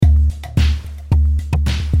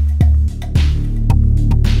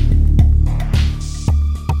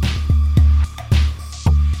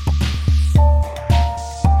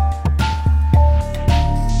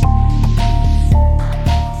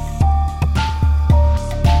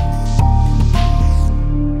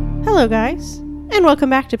Hello, guys, and welcome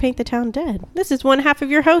back to Paint the Town Dead. This is one half of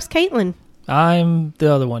your host, Caitlin. I'm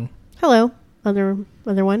the other one. Hello, other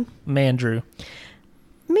one. Mandrew.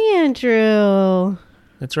 Mandrew.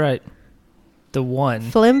 That's right. The one.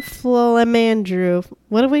 Flim-flam-mandrew.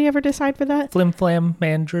 What did we ever decide for that? Flim-flam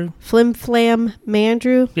Mandrew.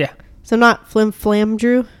 Flim-flam-mandrew? Yeah. So not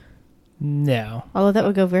flim-flam-drew? No. Although that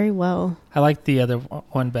would go very well. I like the other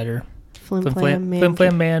one better. Flim-flam-mandrew.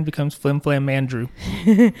 Flim-flam man becomes Flim-flam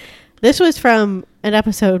Mandrew. This was from an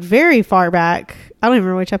episode very far back. I don't even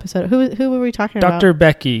remember which episode. Who were we talking about? Dr.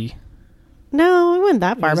 Becky. No, it wasn't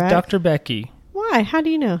that far back. Dr. Becky. Why? How do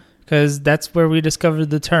you know? Because that's where we discovered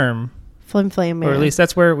the term. Flim-flam man. Or at least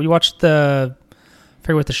that's where we watched I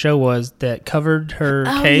forget what the show was that covered her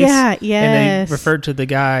case. Yeah, yes. And they referred to the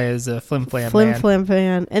guy as a flim-flam man. Flim-flam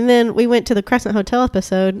man. And then we went to the Crescent Hotel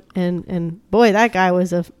episode, and boy, that guy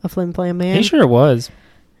was a flim-flam man. He sure was.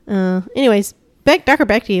 Anyways, Dr.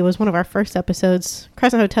 Becky was one of our first episodes.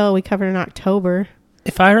 Crescent Hotel we covered in October.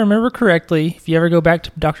 If I remember correctly, if you ever go back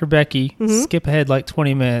to Dr. Becky, skip ahead like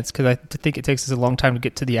 20 minutes because I think it takes us a long time to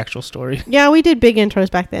get to the actual story. Yeah, we did big intros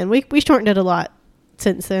back then. We shortened it a lot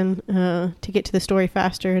since then to get to the story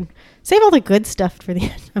faster and save all the good stuff for the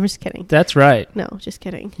end. I'm just kidding. That's right. No, just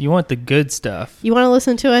kidding. You want the good stuff. You want to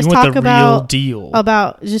listen to us talk talk about real deal.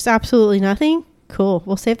 About just absolutely nothing? Cool.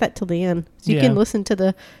 We'll save that till the end. So you can listen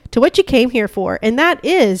to what you came here for. And that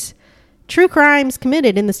is true crimes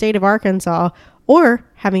committed in the state of Arkansas or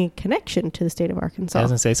having a connection to the state of Arkansas. I was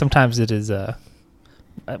going to say, sometimes it is... how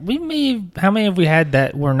many have we had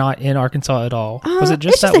that were not in Arkansas at all? Was it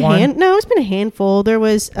just that one? No, it's been a handful. There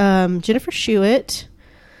was Jennifer Schuett.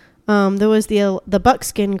 There was the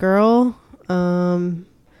Buckskin girl.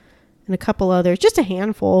 And a couple others. Just a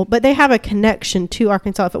handful. But they have a connection to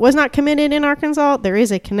Arkansas. If it was not committed in Arkansas, there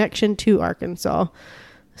is a connection to Arkansas.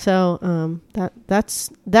 So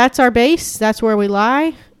that's our base. That's where we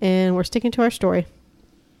lie. And we're sticking to our story.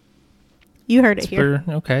 You heard it here.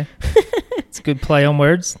 Okay. It's a good play on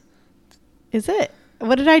words. Is it?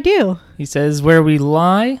 What did I do? He says where we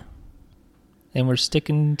lie and we're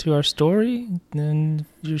sticking to our story. And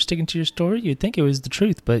you're sticking to your story. You'd think it was the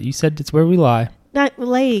truth, but you said it's where we lie. Not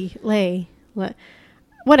lay.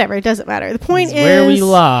 Whatever. It doesn't matter. The point is where we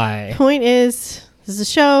lie. Point is, this is a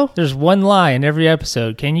show. There's one lie in every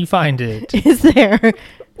episode. Can you find it? Is there?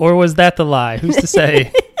 Or was that the lie? Who's to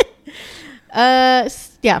say?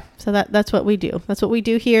 Yeah. So that's what we do. That's what we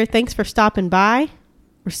do here. Thanks for stopping by.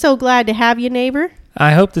 We're so glad to have you, neighbor.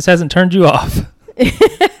 I hope this hasn't turned you off.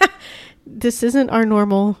 This isn't our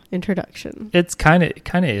normal introduction. It's kind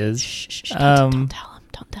of is. Shh, don't tell them.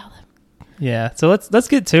 Don't tell them. Yeah. So let's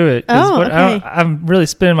get to it. Okay. I'm really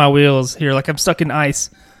spinning my wheels here, like I'm stuck in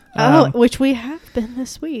ice. Which we have been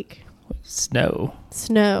this week. Snow.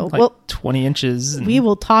 Like 20 inches. We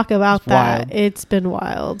will talk about that. Wild. It's been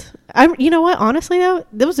wild. You know what? Honestly, though,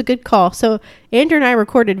 that was a good call. So Andrew and I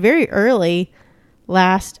recorded very early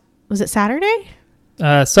was it Saturday?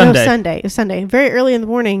 Sunday. No, Sunday. It was Sunday. Very early in the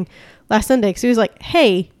morning last Sunday. Because he was like,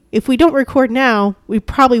 hey, if we don't record now, we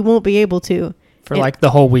probably won't be able to. For like the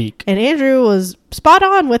whole week. And Andrew was spot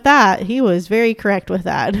on with that. He was very correct with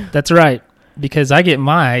that. That's right. Because I get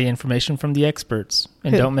my information from the experts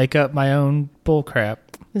and don't make up my own bull crap.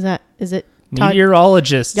 Is it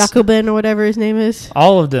meteorologists? Jacobin or whatever his name is?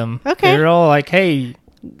 All of them. Okay. They're all like, hey,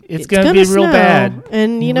 it's going to be real bad.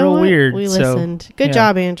 And you know real what? Weird. We listened. Good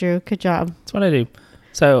job, Andrew. Good job. That's what I do.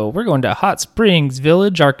 So we're going to Hot Springs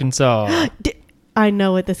Village, Arkansas. I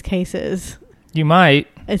know what this case is. You might.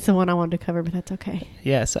 It's the one I wanted to cover, but that's okay.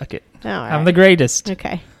 Yeah, suck it. All right. I'm the greatest.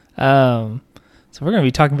 Okay. So we're going to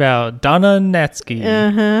be talking about Donna Natsky,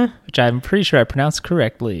 which I'm pretty sure I pronounced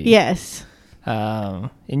correctly. Yes.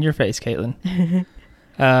 In your face, Caitlin.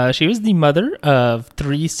 She was the mother of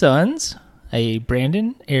 3 sons, a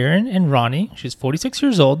Brandon, Aaron, and Ronnie. She's 46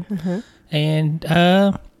 years old. And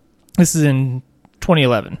this is in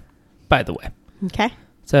 2011, by the way. Okay.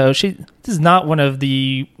 So this is not one of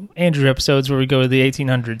the Andrew episodes where we go to the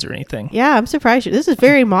 1800s or anything. Yeah, I'm surprised. This is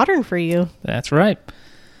very modern for you. That's right.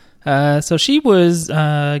 So she was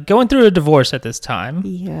going through a divorce at this time.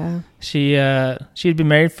 Yeah. She had been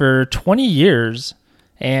married for 20 years,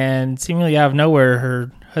 and seemingly out of nowhere,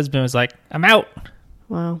 her husband was like, "I'm out."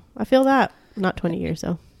 Wow, I feel that. Not 20 years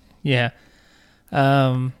though. Yeah.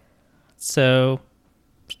 So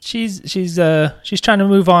she's trying to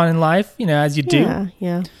move on in life, as you do.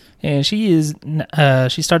 Yeah. And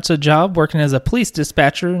she starts a job working as a police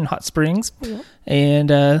dispatcher in Hot Springs,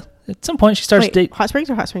 and at some point she starts dating. Hot Springs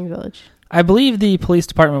or Hot Springs Village? I believe the police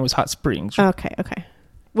department was Hot Springs. Okay.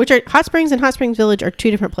 Which are Hot Springs and Hot Springs Village are 2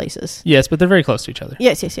 different places. Yes, but they're very close to each other.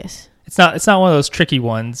 Yes. It's not one of those tricky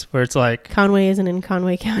ones where it's like Conway isn't in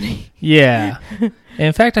Conway County. yeah.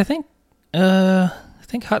 In fact, I think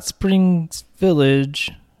Hot Springs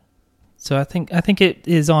Village. So I think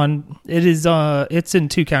it's in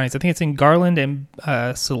 2 counties. I think it's in Garland and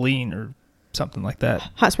Saline or something like that.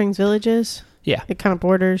 Hot Springs Villages. Yeah. It kind of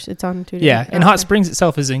borders. It's on 2 different. Yeah, and Hot Springs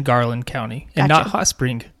itself is in Garland County and Gotcha. not Hot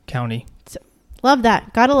Spring County. Love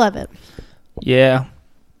that. Gotta love it. Yeah.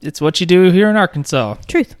 It's what you do here in Arkansas.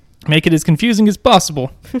 Truth. Make it as confusing as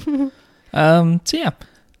possible. So yeah.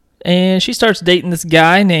 And she starts dating this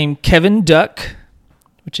guy named Kevin Duck,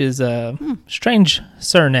 which is a strange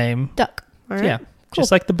surname. Duck. All right. Yeah. Cool.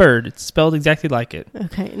 Just like the bird. It's spelled exactly like it.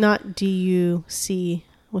 Okay. Not D-U-C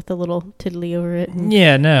with a little tiddly over it.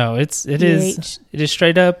 Yeah, no. It is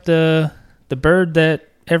straight up the bird that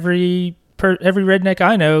every redneck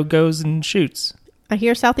I know goes and shoots. I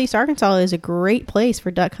hear Southeast Arkansas is a great place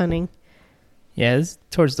for duck hunting. Yeah, it's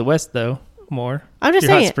towards the west though, more. I'm just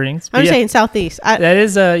Your Hot saying. Springs. I'm just saying Southeast. That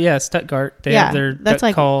is Stuttgart. They have their that's duck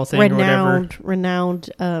like call thing or whatever. renowned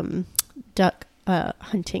duck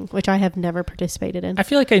hunting, which I have never participated in. I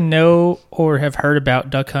feel like I know or have heard about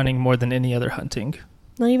duck hunting more than any other hunting.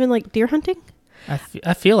 Not even like deer hunting? I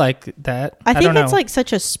feel like that. I think don't know. it's like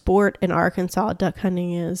such a sport in Arkansas, duck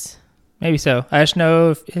hunting is. Maybe so. I just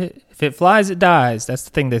know if it flies, it dies. That's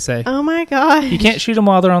the thing they say. Oh my god! You can't shoot them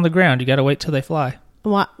while they're on the ground. You got to wait till they fly.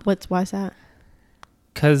 Why is that?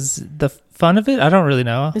 Because the fun of it, I don't really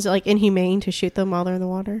know. Is it like inhumane to shoot them while they're in the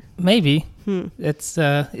water? Maybe it's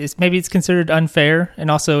maybe it's considered unfair,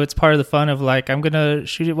 and also it's part of the fun of like I'm gonna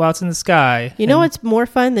shoot it while it's in the sky. You know what's more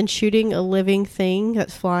fun than shooting a living thing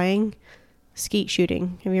that's flying? Skeet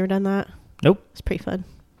shooting. Have you ever done that? Nope. It's pretty fun.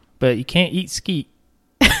 But you can't eat skeet.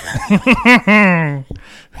 I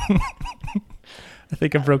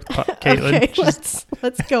think I broke the pot, Caitlin. Okay,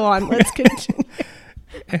 let's go on. Let's continue.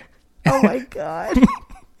 Oh my god!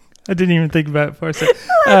 I didn't even think about it for a second.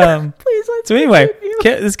 Please let's. So anyway,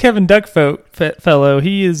 continue. this Kevin Duck fellow,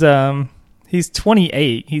 he is he's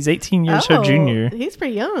 28. He's 18 years her junior. He's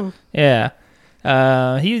pretty young. Yeah.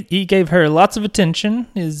 He gave her lots of attention.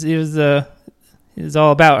 It was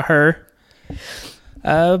all about her.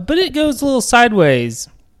 But it goes a little sideways,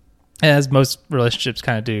 as most relationships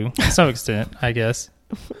kind of do, to some extent, I guess.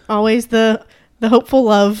 Always the hopeful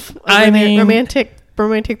love.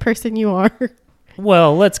 Romantic person you are.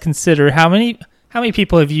 Well, let's consider how many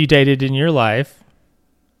people have you dated in your life?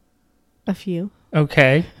 A few.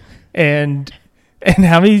 Okay, and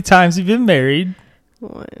how many times have you been married?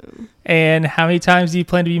 One. And how many times do you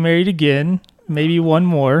plan to be married again? Maybe one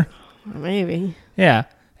more. Maybe. Yeah,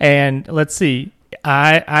 and let's see.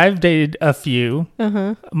 I've dated a few,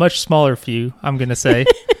 a much smaller few. I'm gonna say.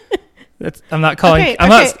 I'm not calling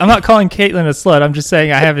I'm not calling Caitlin a slut. I'm just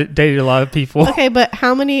saying I haven't dated a lot of people. Okay, but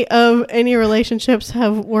how many of any relationships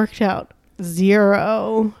have worked out?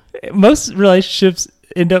 0. Most relationships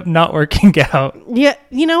end up not working out. Yeah,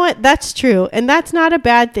 you know what? That's true, and that's not a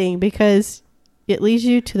bad thing because it leads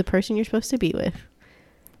you to the person you're supposed to be with.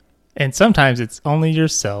 And sometimes it's only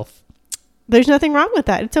yourself. There's nothing wrong with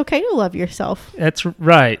that. It's okay to love yourself. That's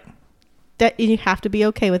right. That you have to be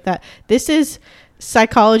okay with that. This is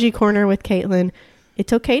Psychology Corner with Caitlin.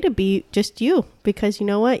 It's okay to be just you because you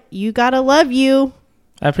know what? You gotta love you.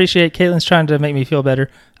 I appreciate Caitlin's trying to make me feel better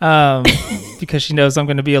because she knows I'm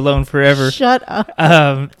going to be alone forever. Shut up.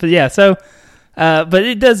 But yeah, so but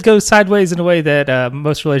it does go sideways in a way that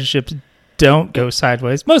most relationships don't go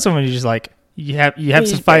sideways. Most of them are just like you have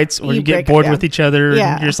some fights or you get bored with each other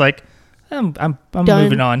and you're just like I'm Done,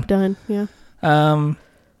 moving on. Done. Yeah. So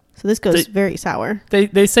this goes very sour.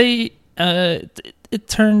 They say it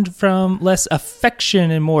turned from less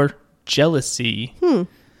affection and more jealousy.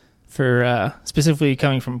 For specifically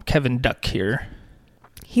coming from Kevin Duck here.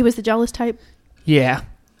 He was the jealous type? Yeah.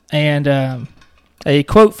 And a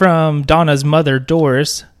quote from Donna's mother,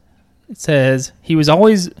 Doris, it says, he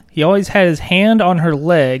always had his hand on her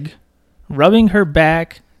leg, rubbing her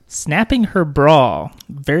back, snapping her bra.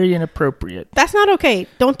 Very inappropriate. That's not okay.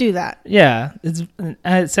 Don't do that. Yeah.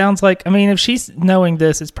 It sounds like, I mean, if she's knowing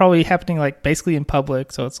this, it's probably happening like basically in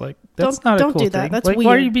public. So it's like, that's not a cool thing. Don't do that. That's like, weird.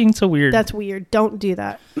 Why are you being so weird? That's weird. Don't do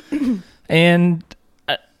that. And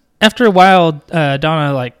after a while,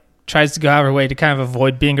 Donna like tries to go out of her way to kind of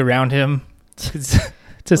avoid being around him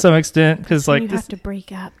to some extent because like you have to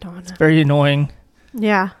break up, Donna. It's very annoying.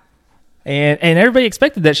 Yeah. And everybody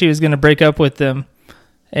expected that she was going to break up with them,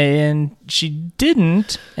 and she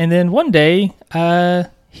didn't. And then one day,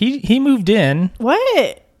 he moved in.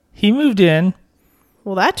 What? He moved in.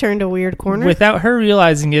 Well, that turned a weird corner. Without her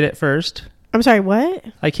realizing it at first. I'm sorry, what?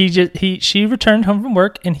 Like she returned home from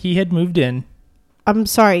work and he had moved in. I'm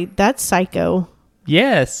sorry, that's psycho.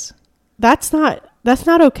 Yes. That's not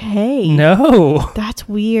okay. No. That's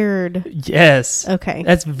weird. Yes. Okay.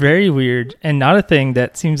 That's very weird and not a thing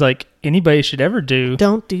that seems like anybody should ever do.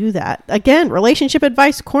 Don't do that. Again, relationship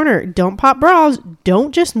advice corner. Don't pop bras.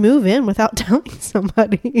 Don't just move in without telling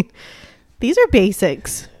somebody. These are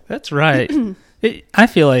basics. That's right. I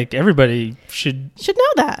feel like everybody should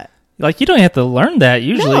know that. Like, you don't have to learn that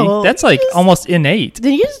usually. No, that's like almost innate.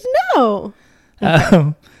 Then you just know.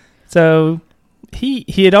 So he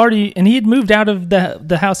had moved out of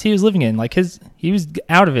the house he was living in. Like he was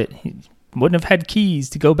out of it. He wouldn't have had keys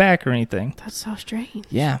to go back or anything. That's so strange.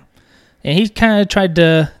 Yeah. And he kind of tried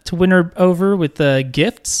to win her over with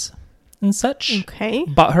gifts and such. Okay.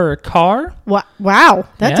 Bought her a car. Wow.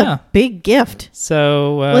 That's a big gift.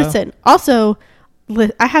 So listen, also,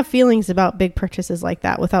 I have feelings about big purchases like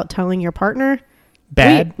that without telling your partner.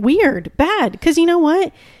 Bad. Weird. Bad. Because you know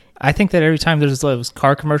what? I think that every time there's those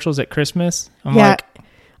car commercials at Christmas, I'm like,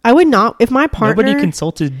 I would not. If my partner... Nobody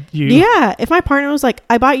consulted you. Yeah. If my partner was like,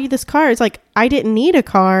 I bought you this car. It's like, I didn't need a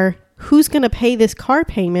car. Who's going to pay this car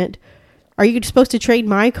payment? Are you supposed to trade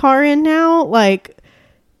my car in now? Like,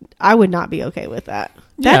 I would not be okay with that.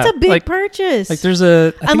 That's a big purchase. Like there's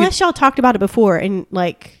unless y'all talked about it before and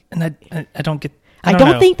like... And I don't get... I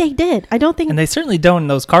don't think they did. I don't think... And they certainly don't in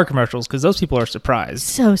those car commercials because those people are surprised.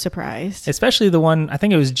 So surprised. Especially the one, I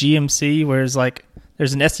think it was GMC, where it's like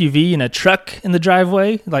there's an SUV and a truck in the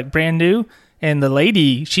driveway, like brand new. And the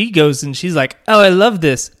lady, she goes and she's like, oh, I love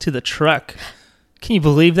this, to the truck. Can you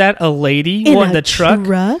believe that? A lady wanted the truck?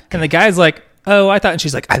 And the guy's like, oh, I thought... And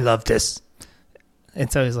she's like, I love this. And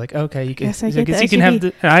so he's like, okay, you can, yes, I guess get you can have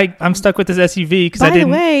the... I'm stuck with this SUV because I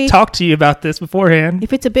didn't talk to you about this beforehand.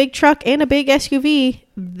 If it's a big truck and a big SUV,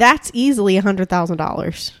 that's easily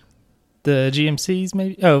 $100,000. The GMCs,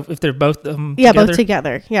 maybe? Oh, if they're both together? Both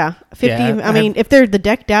together. Yeah. 50. Yeah, I mean, if they're the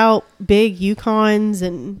decked out big Yukons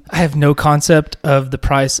and... I have no concept of the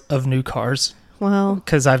price of new cars. Well...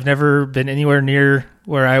 Because I've never been anywhere near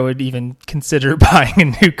where I would even consider buying a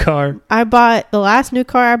new car. The last new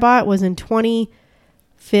car I bought was in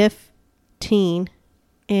 2015,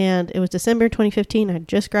 and it was December 2015. I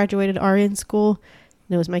just graduated RN school,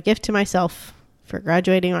 and it was my gift to myself for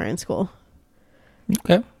graduating RN school.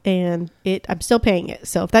 Okay. And I'm still paying it,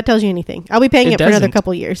 so if that tells you anything, I'll be paying it for another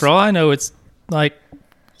couple years. For all I know, it's like...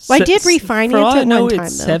 Well, I did refinance for all I know, one time,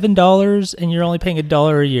 it's $7 and you're only paying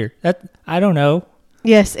 $1 a year. I don't know.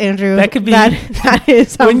 Yes, Andrew. That could be... That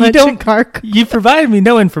is how much a car costs. You provided me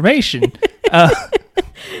no information.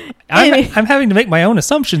 I'm having to make my own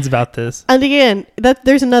assumptions about this. And again,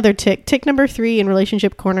 there's another tick. Tick number 3 in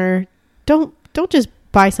Relationship Corner. Don't just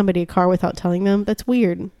buy somebody a car without telling them. That's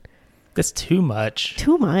weird. That's too much.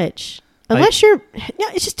 Too much. Unless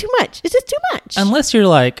it's just too much. It's just too much. Unless you're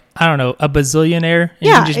like, I don't know, a bazillionaire. And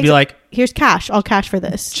you can just be like, here's cash. I'll cash for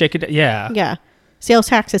this. Check it. Yeah. Yeah. Sales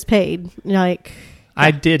tax is paid. Like,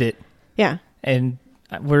 I did it. Yeah. And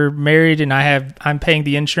we're married and I'm paying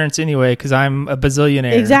the insurance anyway because I'm a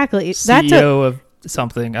bazillionaire. Exactly. CEO of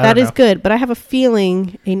something. That is good. But I have a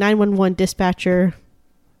feeling a 911 dispatcher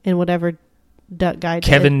and whatever Duck guy did.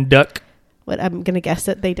 Kevin Duck. What I'm going to guess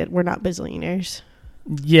that they did. We're not bazillionaires.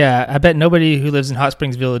 Yeah, I bet nobody who lives in Hot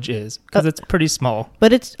Springs Village is because it's pretty small.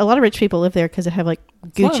 But it's a lot of rich people live there because they have like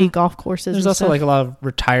Gucci golf courses. There's also like a lot of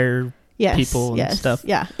retired people and stuff.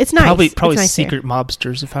 Yeah, it's nice. Probably nice secret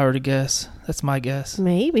mobsters, if I were to guess. That's my guess.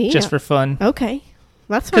 Maybe just for fun. Okay,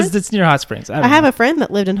 that's fine. Because it's near Hot Springs. I have a friend that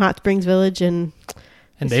lived in Hot Springs Village, and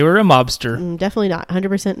they were a mobster. Definitely not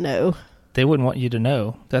 100% no. They wouldn't want you to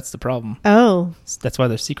know. That's the problem. Oh, that's why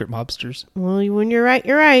they're secret mobsters. Well, when you're right,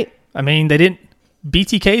 you're right. I mean, they didn't.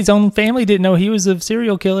 BTK's own family didn't know he was a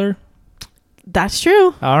serial killer. That's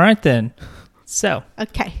true. All right, then. So.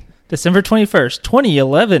 Okay. December 21st,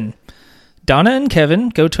 2011. Donna and Kevin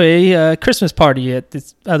go to a Christmas party at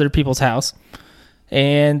this other people's house.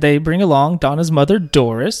 And they bring along Donna's mother,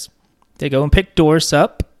 Doris. They go and pick Doris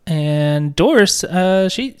up. And Doris,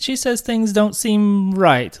 she says things don't seem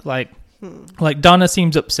right. Like Donna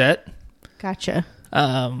seems upset. Gotcha.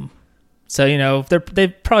 So,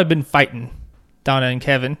 they've probably been fighting. Donna and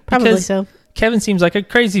Kevin. Probably so. Kevin seems like a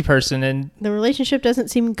crazy person and... The relationship doesn't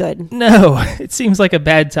seem good. No, it seems like a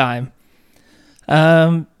bad time.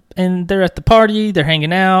 And they're at the party, they're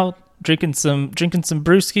hanging out, drinking some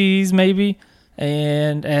brewskis maybe,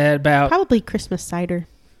 and at about... Probably Christmas cider.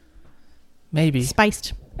 Maybe.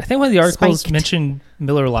 Spiced. I think one of the articles mentioned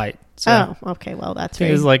Miller Lite. So okay, well that's very...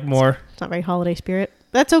 It was like more... It's not very holiday spirit.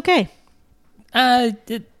 That's okay.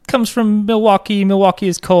 It comes from Milwaukee. Milwaukee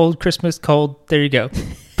is cold. Christmas cold. There you go.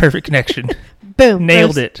 Perfect connection. Boom.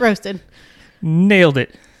 Nailed it. Roasted. Nailed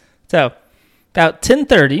it. So About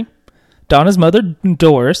 10:30, Donna's mother,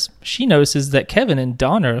 Doris, she notices that Kevin and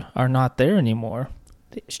Donna are not there anymore.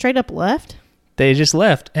 Straight up left? They just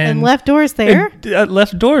left. And left Doris there?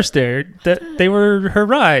 Left Doris there. They were her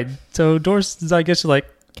ride. So Doris is, I guess, like,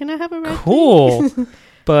 can I have a ride? Cool.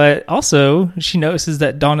 But also, she notices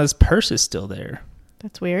that Donna's purse is still there.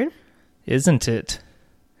 That's weird. Isn't it?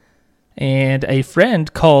 And a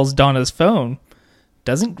friend calls Donna's phone.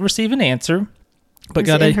 Doesn't receive an answer. But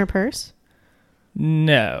is it in her purse?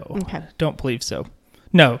 No. Okay. Don't believe so.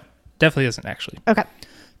 No, definitely isn't, actually. Okay.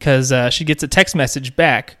 Because she gets a text message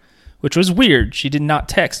back, which was weird. She did not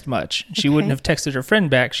text much. She wouldn't have texted her friend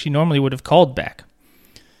back. She normally would have called back.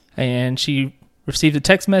 And she received a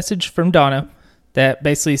text message from Donna that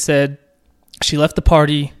basically said she left the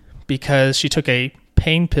party because she took a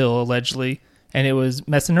pain pill, allegedly, and it was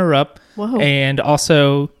messing her up. Whoa. And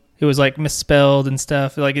also, it was like misspelled and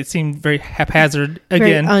stuff. Like, it seemed very haphazard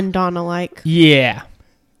again. Very un-Donna-like. Yeah.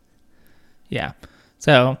 Yeah.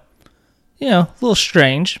 So, a little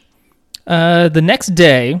strange. The next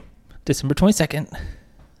day, December 22nd,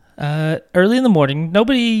 early in the morning,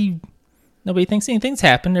 nobody thinks anything's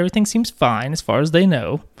happened. Everything seems fine as far as they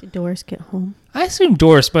know. Did Doris get home? I assume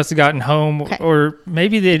Doris must have gotten home, or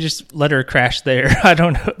maybe they just let her crash there. I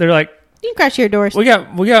don't know. They're like, you can crash here, Doris. We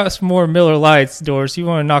got some more Miller Lights, Doris. You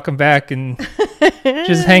want to knock them back and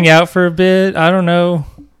just hang out for a bit? I don't know.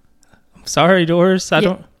 I'm sorry, Doris.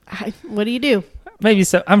 What do you do? Maybe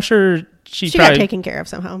so. I'm sure she got taken care of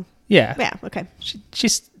somehow. Yeah. Yeah. Okay.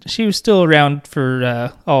 She was still around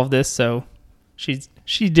for all of this, so she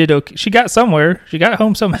did okay. She got somewhere. She got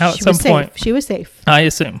home somehow at some point. She was safe. I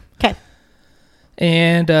assume. Okay.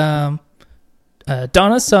 And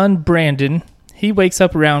Donna's son Brandon, he wakes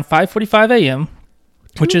up around 5:45 a.m.,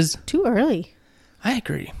 which is too early. I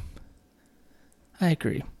agree.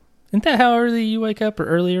 Isn't that how early you wake up, or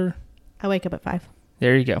earlier? I wake up at 5.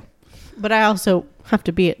 There you go. But I also have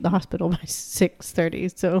to be at the hospital by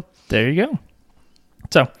 6:30. So there you go.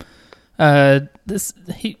 So this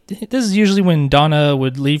is usually when Donna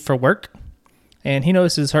would leave for work, and he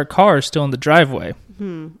notices her car is still in the driveway.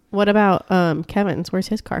 What about Kevin's? Where's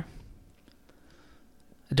his car?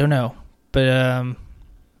 I don't know, but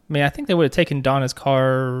I think they would have taken Donna's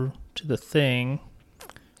car to the thing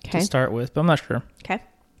to start with, but I'm not sure. Okay.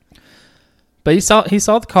 But he saw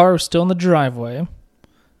the car was still in the driveway,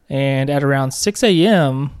 and at around 6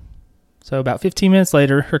 a.m., so about 15 minutes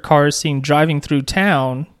later, her car is seen driving through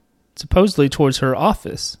town, supposedly towards her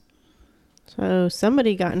office. So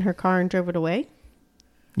somebody got in her car and drove it away?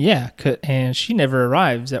 Yeah, and she never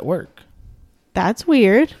arrives at work. That's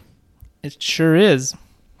weird. It sure is.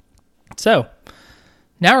 So,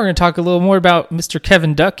 now we're going to talk a little more about Mr.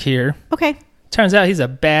 Kevin Duck here. Okay. Turns out he's a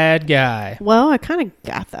bad guy. Well, I kind of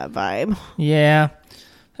got that vibe. Yeah.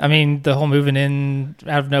 I mean, the whole moving in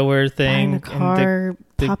out of nowhere thing. Buying the car,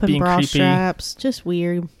 the popping bra straps. Just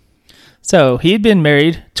weird. So, he had been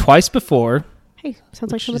married twice before. Hey,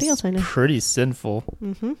 sounds like somebody else I know. Pretty sinful.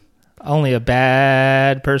 Mm-hmm. Only a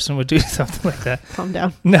bad person would do something like that. Calm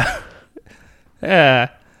down. No. No,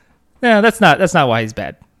 that's not why he's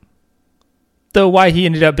bad. Though why he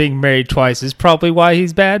ended up being married twice is probably why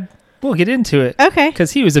he's bad. We'll get into it. Okay.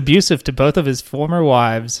 Because he was abusive to both of his former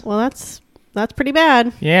wives. Well, that's pretty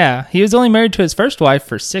bad. Yeah. He was only married to his first wife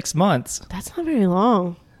for 6 months. That's not very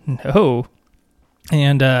long. No.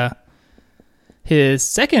 And his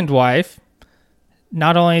second wife,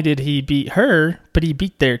 not only did he beat her, but he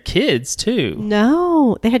beat their kids too.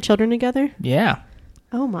 No. They had children together? Yeah.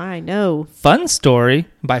 Oh my, no. Fun story.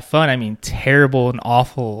 By fun, I mean terrible and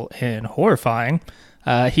awful and horrifying.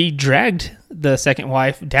 He dragged the second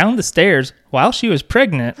wife down the stairs while she was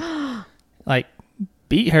pregnant, like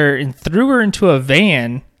beat her and threw her into a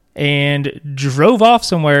van and drove off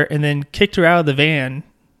somewhere and then kicked her out of the van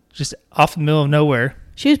just off in the middle of nowhere.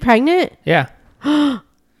 She was pregnant? Yeah.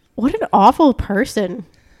 What an awful person.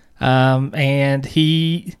 And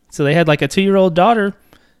so they had like a 2-year-old daughter,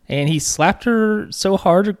 and he slapped her so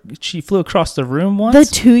hard she flew across the room once. The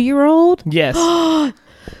 2-year-old? Yes.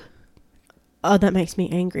 Oh, that makes me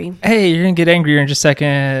angry. Hey, you're going to get angrier in just a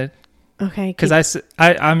second. Okay. Because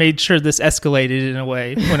I made sure this escalated in a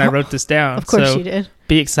way when I wrote this down. Of course you did.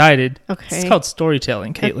 Be excited. Okay. It's called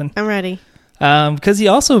storytelling, Caitlin. I'm ready. Because he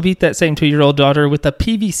also beat that same 2-year-old daughter with a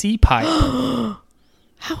PVC pipe.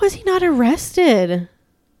 How was he not arrested?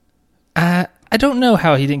 I don't know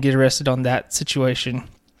how he didn't get arrested on that situation.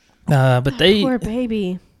 But poor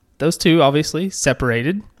baby. Those two obviously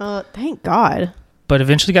separated. Thank God. But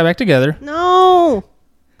eventually got back together. No.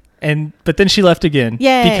 But then she left again.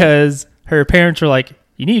 Yay. Because her parents were like,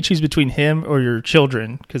 you need to choose between him or your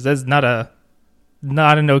children, because that's not a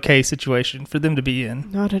not an okay situation for them to be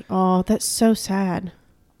in. Not at all. That's so sad.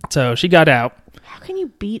 So she got out. How can you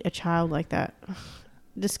beat a child like that?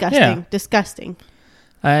 Disgusting. Yeah. Disgusting.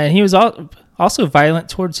 And he was also violent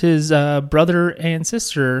towards his brother and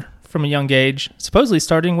sister from a young age, supposedly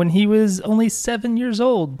starting when he was only 7 years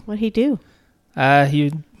old. What'd he do? He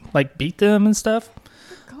would, like, beat them and stuff.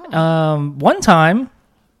 God. One time,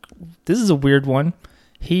 this is a weird one,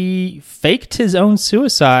 he faked his own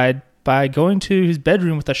suicide by going to his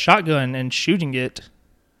bedroom with a shotgun and shooting it,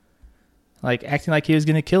 like acting like he was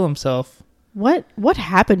going to kill himself. What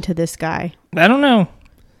happened to this guy? I don't know.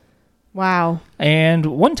 Wow. And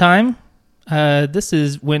one time, this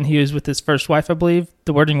is when he was with his first wife, I believe.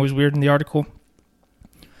 The wording was weird in the article.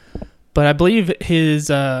 But I believe his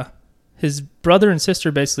brother and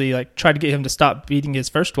sister basically like tried to get him to stop beating his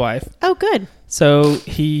first wife. Oh, good. So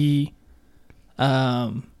he,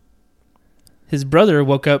 his brother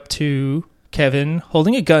woke up to Kevin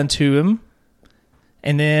holding a gun to him,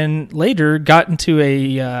 and then later got into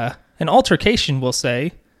an altercation, we'll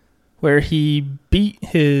say, where he beat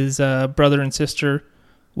his brother and sister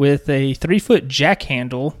with a 3-foot jack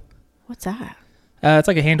handle. What's that? It's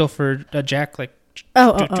like a handle for a jack, like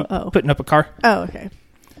Oh. putting up a car. Oh, okay.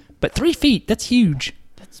 But 3 feet, that's huge.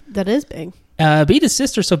 That is big. Beat his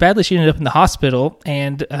sister so badly she ended up in the hospital.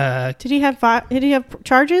 And Did he have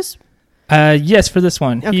charges? yes, for this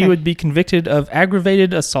one, Okay. he would be convicted of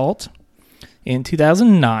aggravated assault in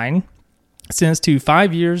 2009, sentenced to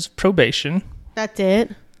 5 years probation. That's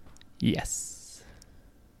it. Yes.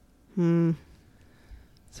 Hmm.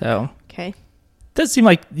 So Okay. does seem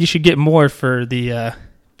like you should get more for the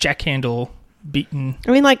jack handle beaten.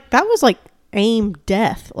 I mean, like, that was like aim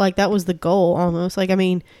death. Like, that was the goal almost. Like, I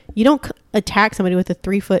mean, you don't attack somebody with a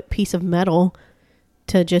 3-foot piece of metal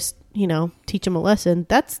to just, teach them a lesson.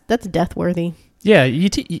 That's death worthy. Yeah,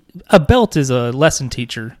 a belt is a lesson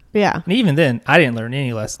teacher. Yeah. And even then, I didn't learn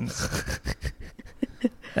any lessons.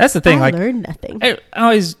 That's the thing. I Like, learned nothing. I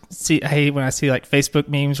always hate when I see like Facebook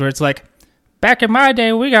memes where it's like, back in my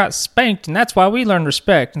day, we got spanked, and that's why we learned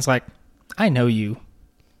respect. And it's like, I know you.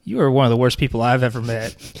 You are one of the worst people I've ever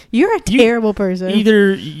met. You're a terrible person.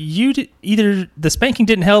 Either the spanking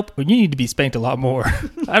didn't help, or you need to be spanked a lot more.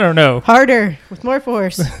 I don't know. Harder, with more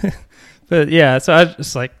force. But yeah, so I was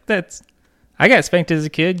just like, I got spanked as a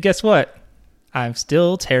kid. Guess what? I'm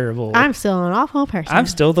still terrible. I'm still an awful person. I'm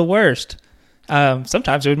still the worst.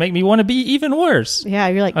 Sometimes it would make me want to be even worse. Yeah,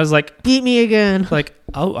 you're like, I was like, beat me again. like,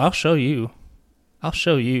 oh, I'll show you. I'll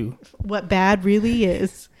show you. What bad really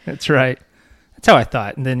is. That's right. That's how I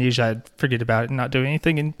thought. And then usually I'd forget about it and not do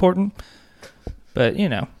anything important. But,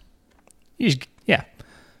 yeah.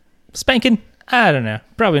 Spanking, I don't know.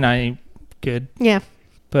 Probably not any good. Yeah.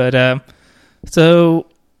 But, so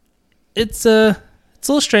it's a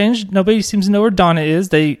little strange. Nobody seems to know where Donna is.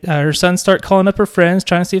 Her sons start calling up her friends,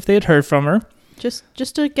 trying to see if they had heard from her.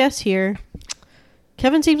 Just a guess here.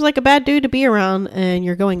 Kevin seems like a bad dude to be around, and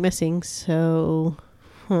you're going missing, so...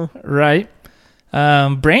 Right.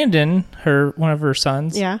 Brandon, one of her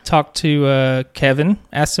sons, talked to Kevin,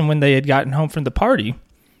 asked him when they had gotten home from the party,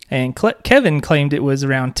 and Kevin claimed it was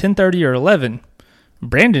around 10:30 or 11.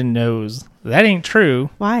 Brandon knows that ain't true.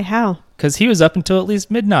 Why? How? Because he was up until at least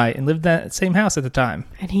midnight and lived in that same house at the time.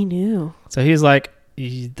 And he knew. So he was like,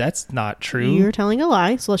 that's not true. You're telling a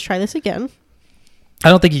lie, so let's try this again. I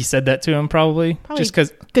don't think he said that to him, probably just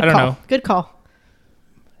because, I don't know. Good call.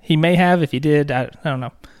 He may have. If he did, I don't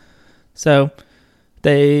know. So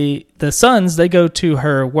the sons, they go to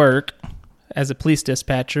her work as a police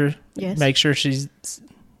dispatcher. Yes. Make sure she's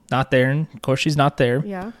not there. And of course, she's not there.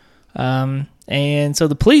 Yeah. And so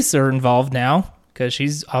the police are involved now because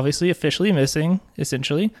she's obviously officially missing,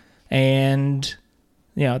 essentially. And,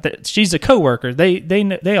 she's a coworker.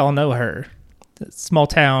 They all know her. Small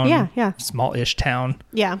town. Yeah. Small-ish town.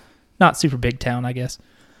 Yeah. Not super big town, I guess.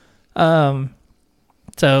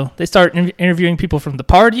 So they start interviewing people from the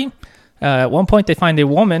party. At one point, they find a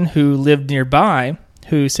woman who lived nearby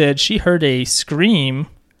who said she heard a scream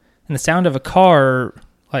and the sound of a car,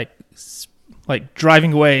 like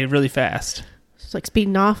driving away really fast. It's like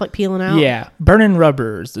speeding off, like peeling out. Yeah, burning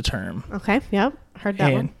rubber is the term. Okay. Yep. Heard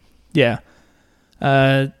that one. Yeah.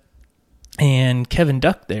 And Kevin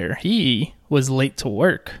Duck there, he was late to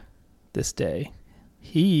work this day.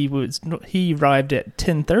 He arrived at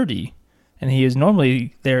 10:30, and he is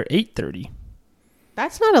normally there 8:30.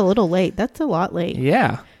 That's not a little late. That's a lot late.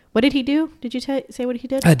 Yeah. What did he do? Did you say what he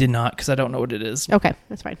did? I did not, because I don't know what it is. Okay,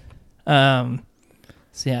 that's fine.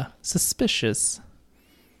 So yeah, suspicious.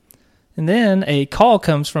 And then a call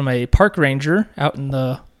comes from a park ranger out in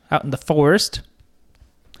the forest,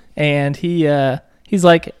 and he he's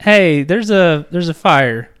like, "Hey, there's a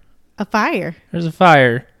fire. A fire. There's a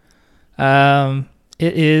fire.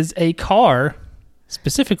 It is a car,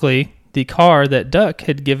 specifically the car that Duck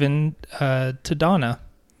had given to Donna,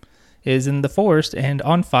 is in the forest and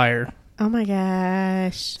on fire." Oh my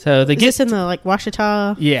gosh. So they Is get this in the like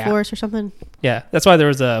Washita Yeah. forest or something? Yeah, that's why there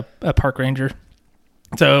was a park ranger.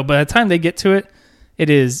 So by the time they get to it, it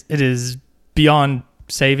is beyond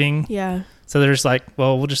saving. Yeah. So they're just like,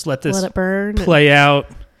 well, we'll just let this Let it burn. play out,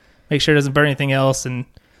 make sure it doesn't burn anything else. And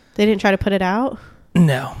They didn't try to put it out?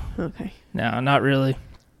 no, Okay. not really.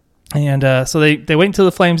 And so they wait until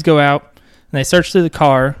the flames go out, and they search through the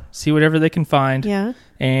car, see whatever they can find, Yeah.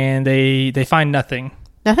 and they find nothing.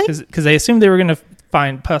 Nothing? Because they assumed they were going to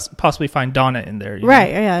possibly find Donna in there. you know?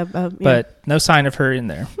 Right. Yeah. Yeah. But no sign of her in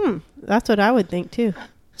there. That's what I would think too.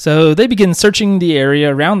 So they begin searching the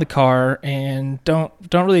area around the car and don't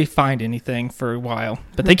really find anything for a while.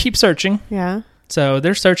 But they keep searching. Yeah. So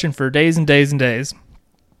they're searching for days and days and days.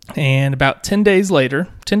 And about 10 days later,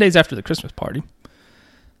 10 days after the Christmas party,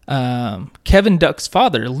 Kevin Duck's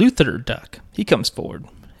father, Luther Duck, he comes forward.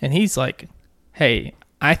 And he's like, hey,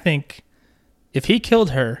 I think if he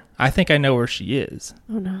killed her, I think I know where she is.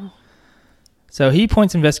 Oh no. So he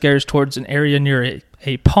points investigators towards an area near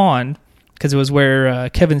a pond, because it was where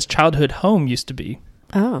Kevin's childhood home used to be.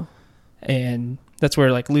 Oh. And that's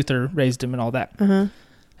where like Luther raised him and all that. Uh-huh.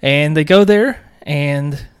 And they go there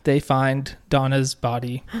and they find Donna's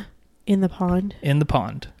body In the pond. in the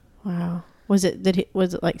pond. Wow. Was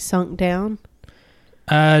it like sunk down?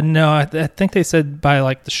 No, I think they said by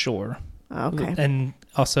like the shore. Oh, okay. And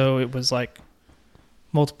also it was like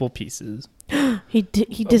multiple pieces. He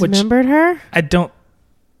dismembered her? I don't.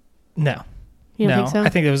 No. You don't no. think so? I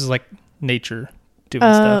think it was like nature doing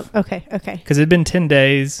stuff. Okay. Okay. Because it had been 10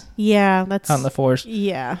 days Yeah, that's out in the forest.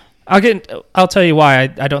 yeah. I'll tell you why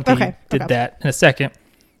I don't think he did Okay. that in a second.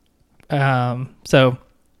 So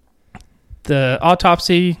the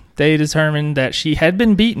autopsy, they determined that she had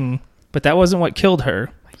been beaten, but that wasn't what killed her.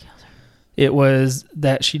 It was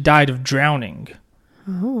that she died of drowning.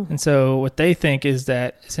 Oh. And so what they think is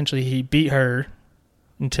that essentially he beat her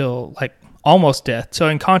until like almost death, so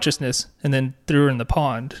in consciousness, and then threw her in the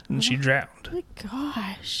pond and she drowned. My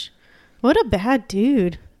gosh. What a bad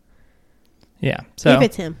dude. Yeah. So If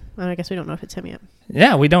it's him. I guess we don't know if it's him yet.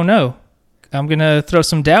 yeah, we don't know. I'm going to throw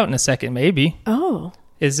some doubt in a second, maybe. Oh.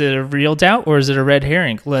 Is it a real doubt or is it a red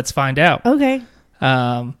herring? Let's find out. Okay.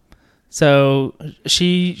 So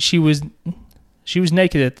she was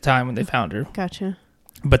naked at the time when they found her, Gotcha.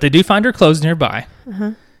 but they do find her clothes nearby,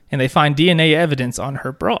 Uh-huh. and they find DNA evidence on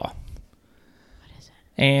her bra. What is it?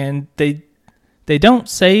 And they don't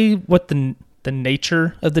say what the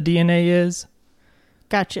nature of the DNA is,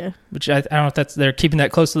 Gotcha. which I don't know if that's they're keeping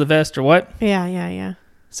that close to the vest or what. Yeah.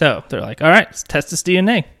 So they're like, all right, let's test this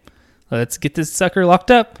DNA. Let's get this sucker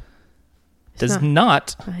locked up. Does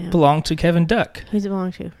not belong to Kevin Duck. Who's it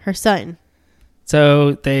belong to? Her son.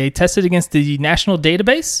 So they tested against the national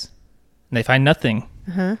database, and they find nothing.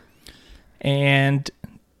 Uh-huh. And,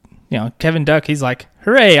 Kevin Duck, he's like,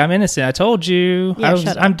 hooray, I'm innocent. I told you. Yeah,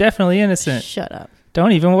 shut up. I'm definitely innocent. Shut up.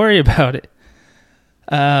 Don't even worry about it.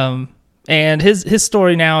 And his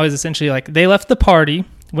story now is essentially like they left the party,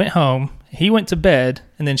 went home, he went to bed,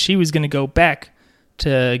 and then she was going to go back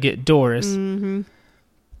to get Doris. Mm-hmm.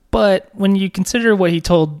 But when you consider what he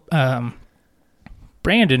told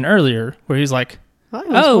Brandon earlier, where he's like, we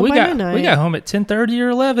got home at 10:30 or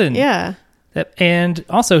 11. Yeah. And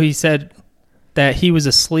also he said that he was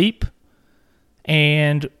asleep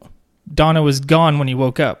and Donna was gone when he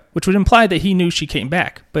woke up, which would imply that he knew she came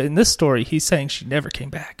back. But in this story, he's saying she never came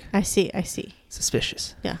back. I see.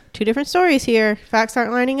 Suspicious. Yeah. Two different stories here. Facts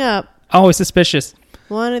aren't lining up. Always suspicious.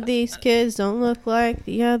 One of these kids don't look like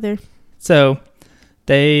the other. So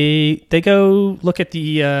they go look at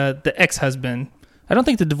the ex-husband. I don't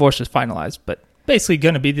think the divorce is finalized, but basically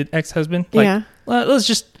going to be the ex-husband. Yeah. Well, let's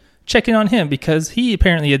just check in on him because he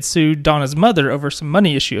apparently had sued Donna's mother over some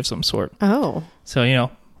money issue of some sort. Oh. So,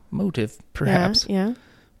 motive perhaps. Yeah.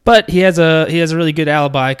 But he has a really good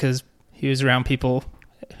alibi because he was around people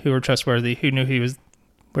who were trustworthy, who knew he was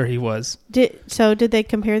where he was. Did they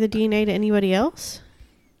compare the DNA to anybody else?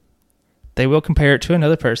 They will compare it to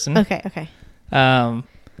another person. Okay.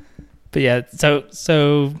 But yeah,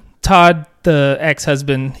 so Todd, the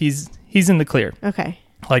ex-husband, he's in the clear. Okay.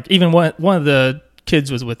 Like even one of the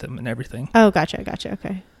kids was with him and everything. Oh, gotcha.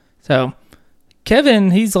 Okay. So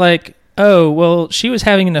Kevin, he's like, oh, well, she was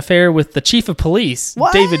having an affair with the chief of police,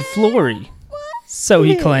 what? David Flory. What? So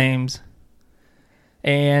he claims.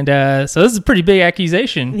 And so this is a pretty big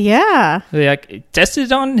accusation. Yeah. They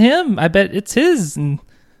tested on him. I bet it's his. And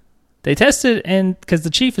they tested, and because the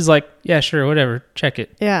chief is like, yeah, sure, whatever, check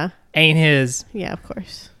it. Yeah. Ain't his. Yeah, of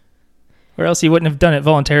course. Or else he wouldn't have done it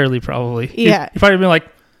voluntarily, probably. Yeah. He'd probably been like,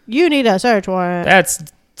 You need a search warrant. that's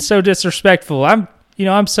so disrespectful. I'm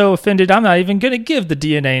so offended. I'm not even going to give the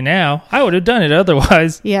DNA now. I would have done it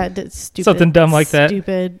otherwise. Yeah, that's stupid. Something dumb like that.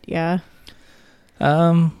 Stupid, yeah.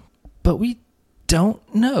 But we don't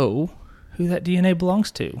know who that DNA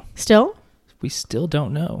belongs to. Still? We still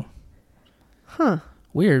don't know. Huh.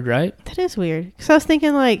 Weird, right? That is weird. Because I was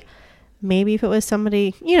thinking, like, maybe if it was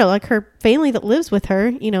somebody, like her family that lives with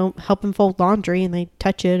her, helping fold laundry and they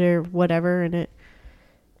touch it or whatever and it,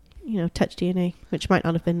 touch DNA, which might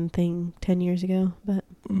not have been a thing 10 years ago, but.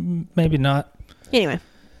 Maybe not. Anyway.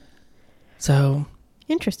 So.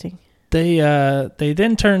 Interesting. They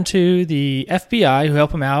then turn to the FBI who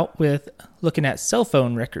help them out with looking at cell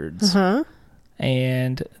phone records. Uh-huh.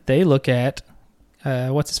 And they look at,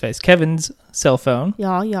 Kevin's cell phone.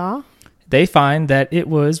 Yeah. They find that it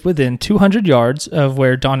was within 200 yards of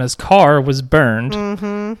where Donna's car was burned.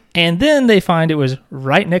 Mm-hmm. And then they find it was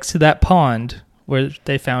right next to that pond where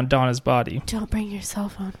they found Donna's body. Don't bring your cell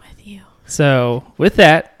phone with you. So, with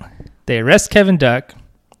that, they arrest Kevin Duck,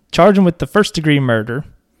 charge him with the first-degree murder.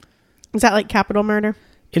 Is that like capital murder?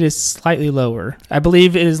 It is slightly lower. I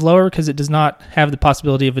believe it is lower because it does not have the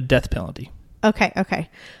possibility of a death penalty. Okay.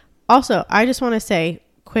 Also, I just want to say,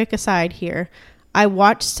 quick aside here, I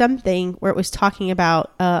watched something where it was talking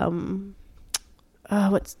about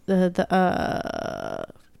what's the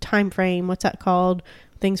time frame? What's that called?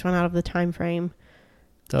 Things run out of the time frame.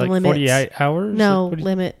 So like 48 hours? No,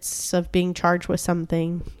 limits of being charged with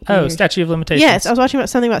something. Oh, statute of limitations. Yes, I was watching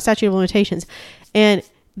something about statute of limitations. And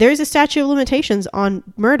there's a statute of limitations on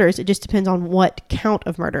murders. It just depends on what count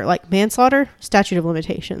of murder. Like manslaughter, statute of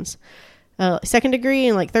limitations. Second degree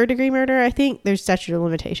and like third degree murder, I think there's statute of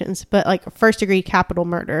limitations. But like first degree capital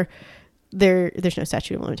murder, there's no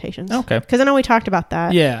statute of limitations. Okay. Because I know we talked about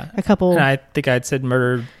that. Yeah. A couple. And I think I'd said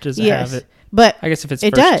murder doesn't have it. But I guess if it's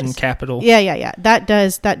it first does. in capital. Yeah.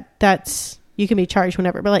 That's you can be charged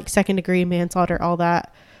whenever. But like second degree manslaughter, all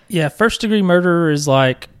that. Yeah, first degree murder is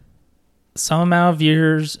like some amount of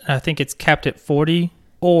years. I think it's capped at 40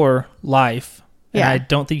 or life. And I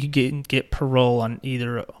don't think you get parole on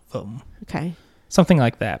either of them. Okay. Something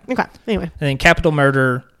like that. Okay. Anyway. And then capital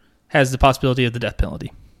murder has the possibility of the death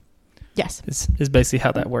penalty. Yes. Is basically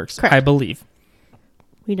how that works. Correct. I believe.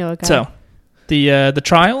 We know a guy. So, the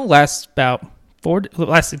trial lasts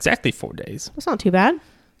exactly 4 days. That's not too bad.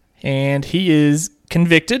 And he is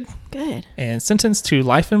convicted. Good. And sentenced to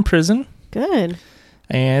life in prison. Good.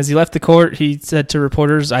 And as he left the court, he said to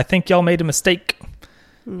reporters, "I think y'all made a mistake."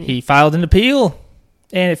 He filed an appeal,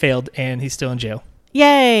 and it failed, and he's still in jail.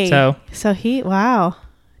 Yay! So wow.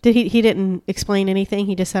 Did he didn't explain anything?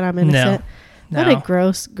 He just said, "I'm innocent." No. What a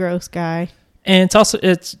gross guy. And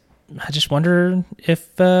I just wonder if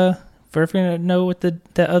we're ever gonna know what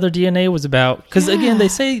that other DNA was about, because again, they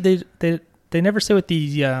say they never say what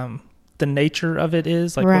the nature of it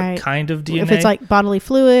is, like what kind of DNA. If it's like bodily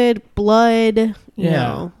fluid, blood, you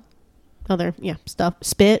know, other stuff,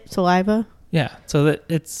 spit, saliva. Yeah, so that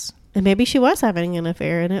it's... And maybe she was having an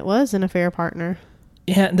affair, and it was an affair partner.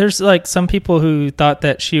 Yeah, there's like some people who thought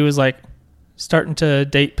that she was like starting to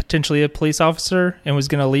date potentially a police officer and was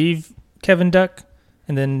going to leave Kevin Duck,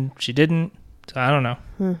 and then she didn't. So I don't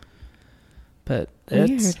know. But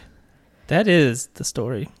that is the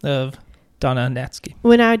story of Donna Natzke.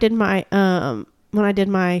 When I did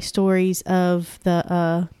my stories of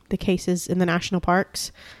the cases in the national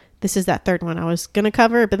parks, this is that third one I was going to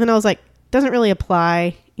cover, but then I was like, doesn't really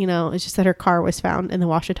apply, it's just that her car was found in the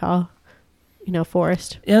Ouachita,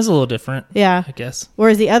 forest. Yeah, it's a little different. Yeah. I guess.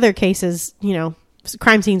 Whereas the other cases,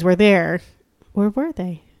 crime scenes were there. Where were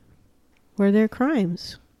they? Were there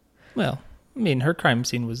crimes? Well, I mean, her crime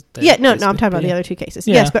scene was there. Yeah, no, I'm talking about the other two cases.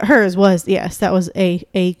 Yeah. Yes, but hers was, that was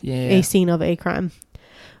a scene of a crime.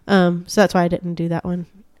 So that's why I didn't do that one.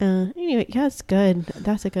 Anyway, yeah, it's good.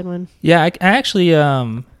 That's a good one. Yeah, I actually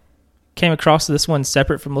came across this one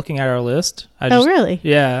separate from looking at our list. Really?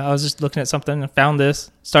 Yeah, I was just looking at something and found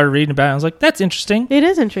this, started reading about it. I was like, that's interesting. It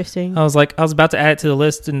is interesting. I was about to add it to the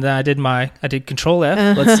list, and then I did Control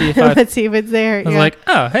F. Let's see if it's there. I was like,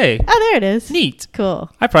 oh, hey. Oh, there it is. Neat.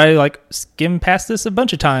 Cool. I probably skimmed past this a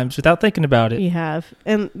bunch of times without thinking about it. You have.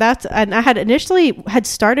 And I had initially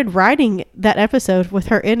started writing that episode with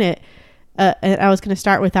her in it. And I was going to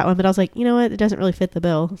start with that one, but I was like, you know what? It doesn't really fit the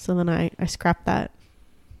bill. So then I scrapped that.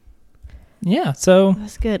 Yeah, so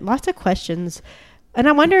that's good. Lots of questions, and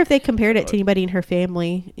I wonder if they compared it to anybody in her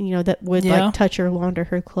family, that would touch or launder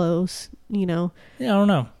her clothes. Yeah, I don't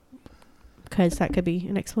know, because that could be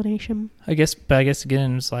an explanation. I guess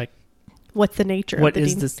again, it's like what's the nature What of the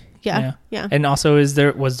is demon. this? Yeah. And also, was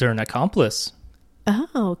there an accomplice?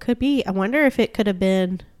 Oh, could be. I wonder if it could have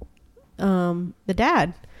been the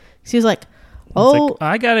dad. He was like, It's like,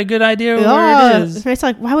 I got a good idea yeah. where it is. It's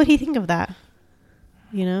like, why would he think of that?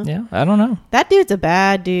 You know? Yeah, I don't know. That dude's a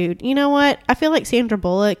bad dude. You know what? I feel like Sandra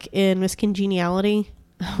Bullock in Miss Congeniality,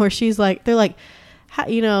 where she's like, they're like, how,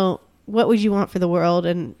 you know, what would you want for the world?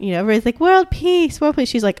 And, you know, everybody's like, world peace, world peace.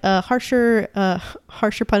 She's like, harsher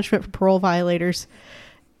punishment for parole violators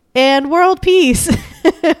and world peace.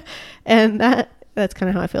 And that's kind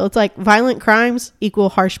of how I feel. It's like violent crimes equal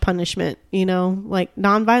harsh punishment, you know, like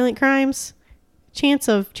non-violent crimes, chance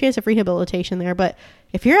of rehabilitation there. But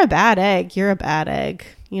if you're a bad egg, you're a bad egg.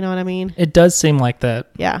 You know what I mean? It does seem like that.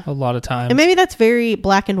 Yeah. A lot of times. And maybe that's very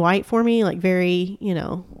black and white for me, like very, you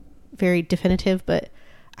know, very definitive. But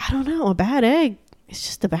I don't know. A bad egg is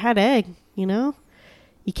just a bad egg, you know?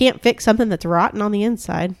 You can't fix something that's rotten on the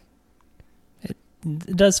inside. It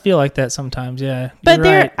does feel like that sometimes, yeah. But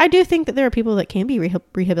You're right. I do think that there are people that can be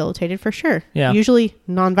rehabilitated for sure. Yeah. Usually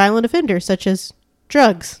nonviolent offenders, such as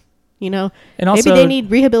drugs, you know? And also, maybe they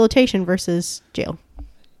need rehabilitation versus jail.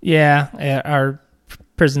 Yeah, our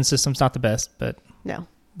prison system's not the best, but No.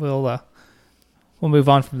 we'll move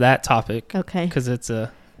on from that topic. Okay. Because it's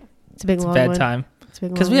a big long bad one. time. It's a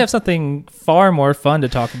big Because long we one. have something far more fun to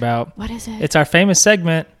talk about. What is it? It's our famous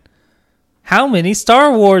segment, How Many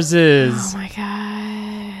Star Wars Is? Oh my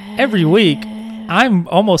God. Every week, I'm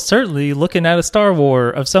almost certainly looking at a Star War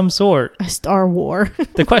of some sort. A Star War.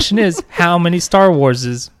 The question is, how many Star Wars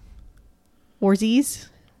is? Warsies?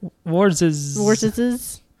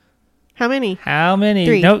 Warses. How many? How many?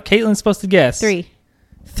 3. No, Caitlin's supposed to guess. 3.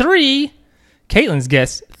 3? Caitlin's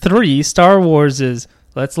guessed 3 Star Warses.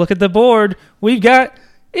 Let's look at the board. We've got...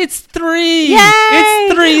 It's 3! Yay!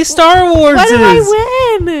 It's 3 Star Warses! What did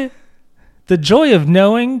I win? The joy of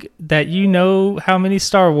knowing that you know how many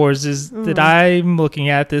Star Warses that I'm looking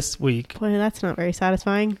at this week. Boy, that's not very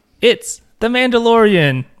satisfying. It's The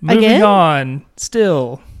Mandalorian. Moving Again? on.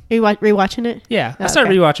 Still. Are you rewatching it? Yeah. Oh, I started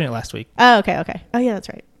okay. rewatching it last week. Oh, okay. Oh, yeah, that's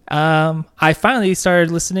right. I finally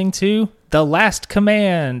started listening to The Last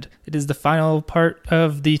Command. It is the final part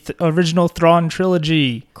of the original Thrawn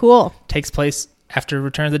trilogy. Cool. Takes place after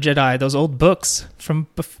Return of the Jedi. Those old books from...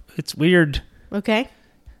 It's weird. Okay.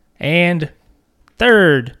 And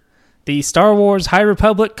third, the Star Wars High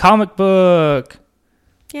Republic comic book.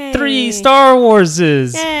 Yay. 3 Star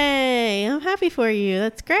Warses. Yay. I'm happy for you.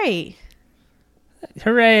 That's great.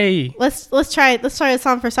 Hooray. Let's try this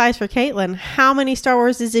on for size for Caitlin. How many Star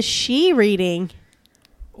Wars is she reading?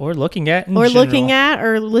 Or looking at in Or general. looking at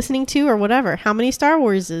or listening to or whatever. How many Star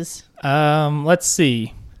Wars is? Let's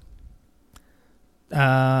see.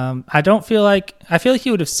 I feel like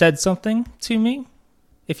you would have said something to me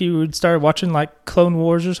if you would start watching like Clone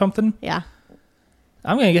Wars or something. Yeah.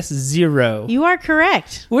 I'm going to guess 0. You are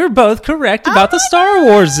correct. We're both correct about the Star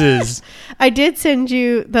Warses. I did send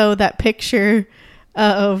you, though, that picture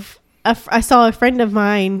of... I saw a friend of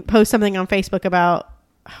mine post something on Facebook about...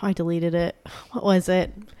 Oh, I deleted it. What was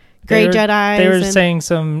it? Grey Jedi. They were saying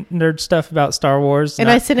some nerd stuff about Star Wars. And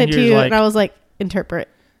I sent it to you, like, and I was like, interpret.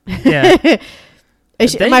 Yeah.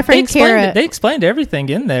 My friend Kara... They explained everything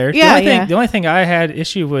in there. Yeah, The only thing I had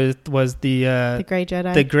issue with was the Grey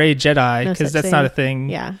Jedi. The Grey Jedi, No because such that's not a thing.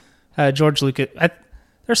 thing. Yeah. George Lucas.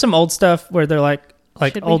 There's some old stuff where they're like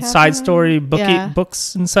Should we old have side that? story Yeah.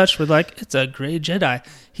 books and such with like, it's a Grey Jedi.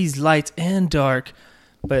 He's light and dark.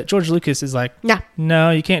 But George Lucas is like, Nah.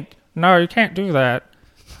 no, you can't do that.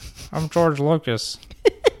 I'm George Lucas.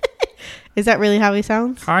 Is that really how he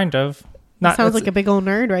sounds? Kind of. Sounds like a big old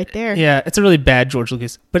nerd right there. Yeah, it's a really bad George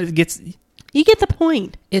Lucas, but You get the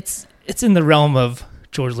point. it's in the realm of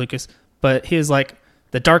George Lucas, but he is like,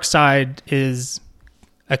 the dark side is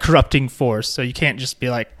a corrupting force, so you can't just be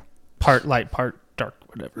like part light, part dark,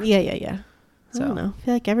 whatever. Yeah. I So. don't know. I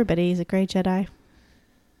feel like everybody is a Grey Jedi.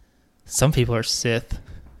 Some people are Sith.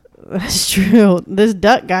 That's true. This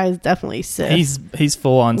duck guy is definitely Sith. He's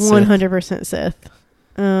full on Sith. 100% Sith.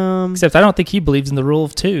 Except I don't think he believes in the rule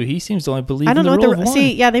of 2. He seems to only believe I don't in the know rule what of 1.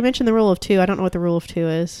 See, yeah, they mentioned the rule of 2. I don't know what the rule of 2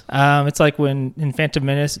 is. It's like when in Phantom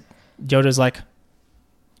Menace, Yoda's like,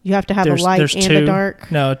 You have to have a light there's and 2. a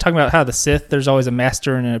dark. No, talking about how the Sith, there's always a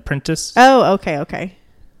master and an apprentice. Oh, okay.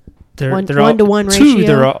 They're 1-to-1 2,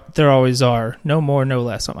 ratio? there always are. No more, no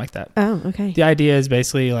less, something like that. Oh, okay. The idea is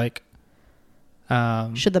basically like...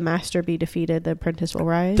 Should the master be defeated, the apprentice will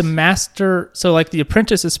rise? The master... So like the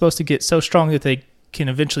apprentice is supposed to get so strong that they can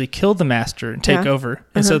eventually kill the master and take over.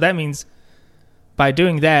 And so that means by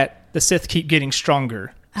doing that, the Sith keep getting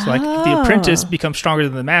stronger. So like if the apprentice becomes stronger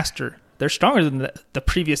than the master, they're stronger than the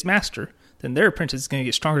previous master, then their apprentice is going to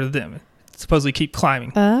get stronger than them. supposedly keep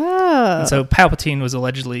climbing. Oh. And so Palpatine was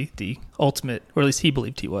allegedly the ultimate, or at least he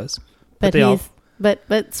believed he was. But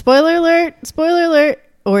spoiler alert,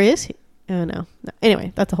 or is he? Oh no.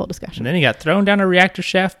 Anyway, that's a whole discussion. And then he got thrown down a reactor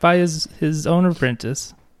shaft by his own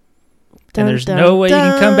apprentice. Dun, and there's dun, no way dun.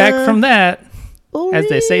 you can come back from that, Or as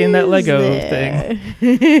they say in that Lego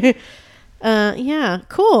thing. Yeah,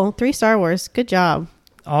 cool. 3 Star Wars. Good job.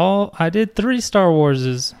 I did 3 Star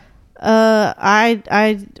Warses.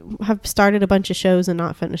 I have started a bunch of shows and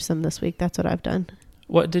not finished them this week. That's what I've done.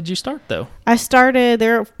 What did you start though?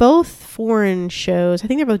 They're both foreign shows. I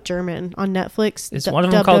think they're both German on Netflix. Is one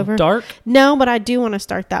of them called Dark? No, but I do want to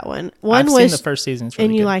start that one. I've seen the first season. It's really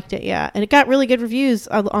and you good. liked it, yeah. And it got really good reviews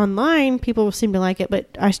online. People seem to like it. But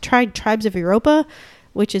I tried Tribes of Europa,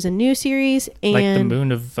 which is a new series. And like the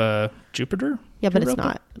moon of Jupiter? Yeah, but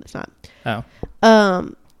Europa? it's not. Oh.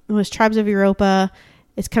 It was Tribes of Europa.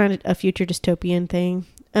 It's kind of a future dystopian thing.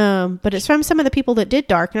 But it's from some of the people that did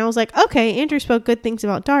Dark. And I was like, okay, Andrew spoke good things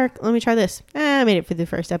about Dark. Let me try this. I made it for the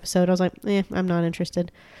first episode. I was like, I'm not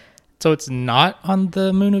interested. So it's not on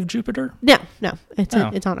the moon of Jupiter? No.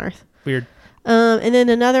 It's on Earth. Weird. And then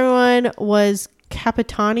another one was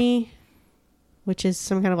Capitani, which is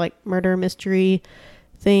some kind of like murder mystery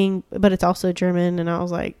thing, but it's also German. And I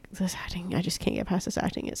was like, this acting, I just can't get past this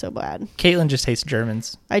acting. It's so bad. Caitlin just hates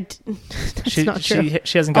Germans. That's not true.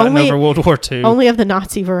 She hasn't gotten over World War II. Only of the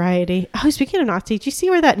Nazi variety. Oh, speaking of Nazi, did you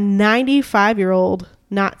see where that 95-year-old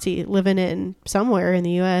Nazi living in somewhere in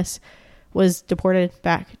the U.S. was deported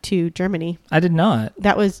back to Germany? I did not.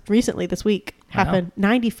 That was recently this week. Happened.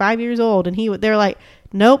 95 years old, and they're like,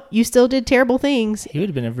 nope, you still did terrible things. He would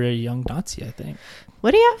have been a very young Nazi, I think.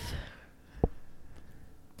 What do you have?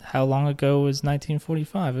 How long ago was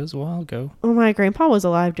 1945? It was a while ago. Oh, my grandpa was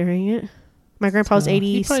alive during it. My grandpa was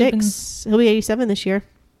 86. He'll be 87 this year.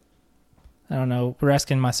 I don't know. We're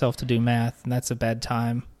asking myself to do math, and that's a bad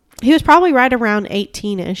time. He was probably right around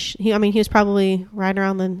 18-ish. He was probably right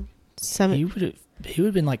around the 7. He would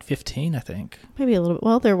have been like 15, I think. Maybe a little bit.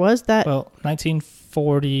 Well, there was that. Well,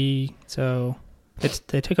 1940, so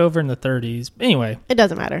they took over in the 30s. Anyway. It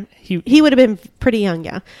doesn't matter. He would have been pretty young,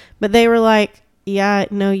 yeah. But they were like, yeah,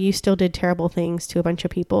 no, you still did terrible things to a bunch of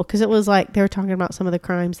people. Because it was like, they were talking about some of the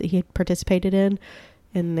crimes that he had participated in.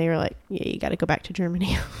 And they were like, yeah, you got to go back to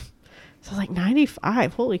Germany. So I was like,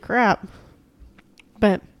 95, holy crap.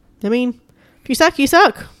 But, I mean, if you suck, you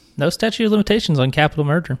suck. No statute of limitations on capital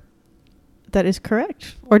murder. That is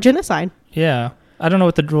correct. Or genocide. Yeah. I don't know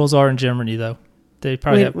what the rules are in Germany, though. They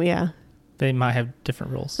probably Yeah. They might have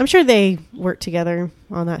different rules. I'm sure they work together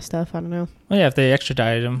on that stuff. I don't know. Well, yeah, if they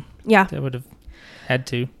extradited him. Yeah. They would have had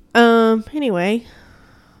to. Anyway.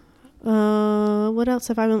 What else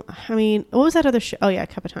have I been... I mean, what was that other show? Oh, yeah,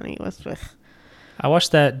 Capitani. I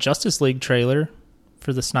watched that Justice League trailer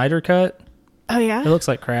for the Snyder Cut. Oh, yeah? It looks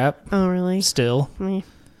like crap. Oh, really? Still.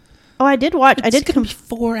 Oh, I did watch... It's going to be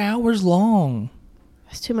 4 hours long.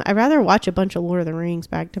 That's too much. I'd rather watch a bunch of Lord of the Rings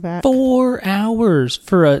back to back. 4 hours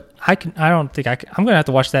for I'm going to have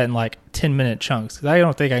to watch that in like 10-minute chunks. Because I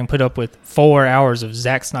don't think I can put up with 4 hours of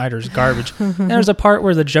Zack Snyder's garbage. And there's a part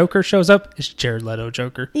where the Joker shows up. It's Jared Leto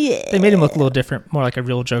Joker. Yeah. They made him look a little different, more like a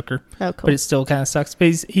real Joker. Oh, cool. But it still kind of sucks.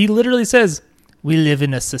 But he literally says, "We live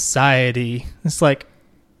in a society." It's like,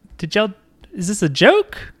 is this a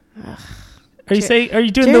joke? Are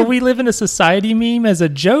you doing the "we live in a society" meme as a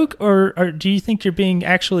joke, or do you think you're being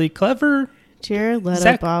actually clever? Jared Leto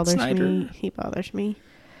Zack bothers Snyder. me. He bothers me.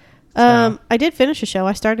 I did finish a show.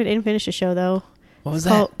 I started and finished a show though. What was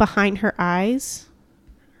it's called that? Behind Her Eyes.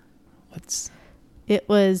 It's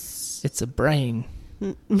a brain.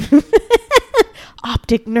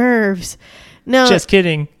 Optic nerves. No. Just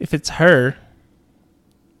kidding. If it's her,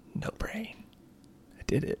 no brain. I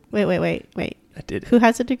did it. Wait. I did it. Who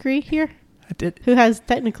has a degree here? I did. Who has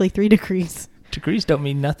technically 3 degrees? Degrees don't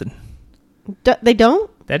mean nothing. They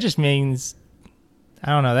don't? That just means, I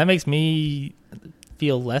don't know. That makes me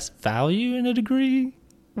feel less value in a degree.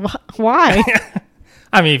 Why?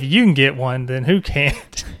 I mean, if you can get one, then who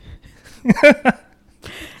can't?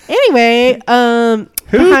 Anyway,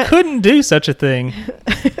 who couldn't do such a thing?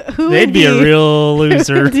 They'd be a real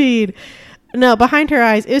loser. Indeed. No, Behind Her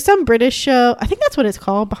Eyes. It was some British show. I think that's what it's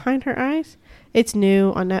called, Behind Her Eyes. It's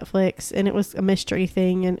new on Netflix, and it was a mystery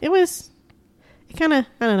thing, and it kind of,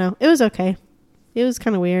 I don't know. It was okay. It was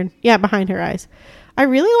kind of weird. Yeah, Behind Her Eyes. I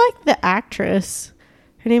really like the actress.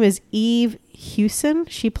 Her name is Eve Hewson.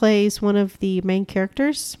 She plays one of the main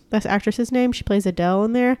characters. That's the actress's name. She plays Adele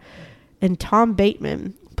in there. And Tom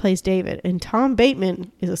Bateman plays David. And Tom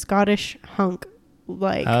Bateman is a Scottish hunk.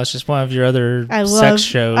 Like, it's just one of your other sex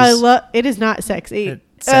shows. It is not sexy.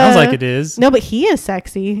 Sounds like it is. No, but he is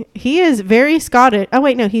sexy. He is very Scottish. Oh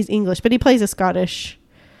wait, no, he's English, but he plays a Scottish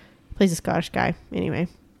guy. Anyway.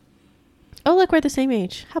 Oh, look, we're the same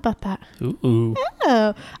age. How about that? Ooh.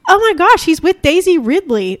 Oh my gosh, he's with Daisy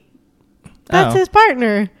Ridley. That's his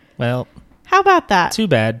partner. Well, how about that? too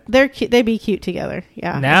bad. They're cute. They'd be cute together.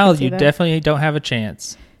 Yeah. Now you definitely don't have a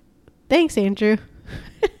chance. Thanks, Andrew.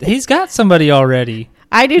 He's got somebody already.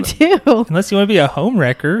 I do too. Unless you want to be a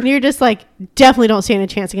homewrecker. And you're just like, definitely don't stand a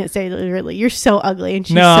chance against Daisy Ridley. You're so ugly, and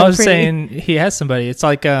she's no, so I was pretty. saying he has somebody. It's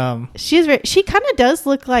like she kind of does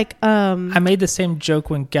look like I made the same joke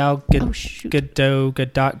when Gal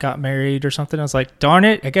Gadot got married or something. I was like, darn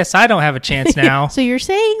it, I guess I don't have a chance now. So you're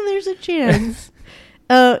saying there's a chance.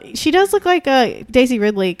 She does look like Daisy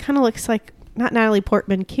Ridley. Kind of looks like not Natalie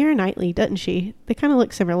Portman, Keira Knightley, doesn't she? They kind of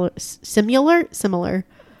look similar.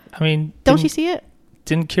 I mean, don't you see it?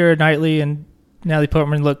 Didn't Keira Knightley and Natalie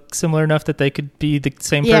Portman look similar enough that they could be the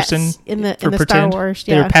same person? in the Star Wars.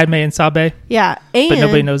 Yeah, they were Padme and Sabe. Yeah, but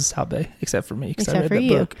nobody knows Sabe except for me because I read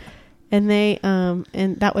that book. And they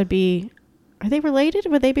and that would be. Are they related?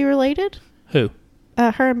 Would they be related? Who?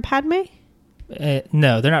 Her and Padme.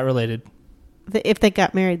 No, they're not related. If they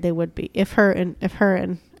got married, they would be. If her and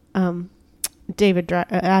Adam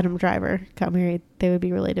Driver got married, they would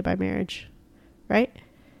be related by marriage, right?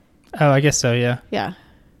 Oh, I guess so. Yeah. Yeah.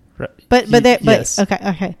 Right. But yes.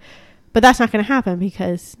 Okay. But that's not going to happen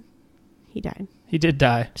because he died. He did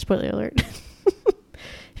die. Spoiler alert.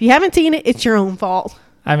 If you haven't seen it, it's your own fault.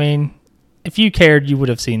 I mean, if you cared, you would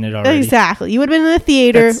have seen it already. Exactly. You would have been in the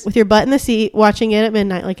theater with your butt in the seat watching it at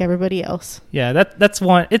midnight like everybody else. Yeah, that's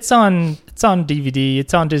one. It's on DVD.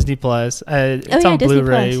 It's on Disney Plus. It's on Disney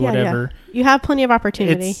Blu-ray, Plus. whatever. Yeah. You have plenty of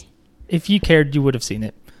opportunity. If you cared, you would have seen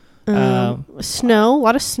it. Snow. A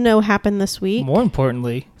lot of snow happened this week. More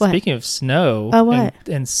importantly, speaking of snow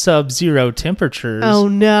and sub-zero temperatures. Oh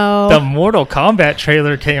no! The Mortal Kombat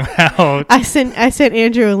trailer came out. I sent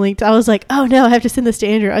Andrew a link. I was like, oh no, I have to send this to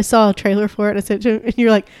Andrew. I saw a trailer for it. I sent to him, and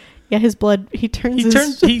you're like, yeah, his blood. He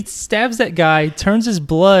stabs that guy, turns his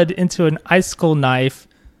blood into an icicle knife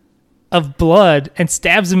of blood, and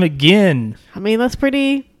stabs him again. I mean, that's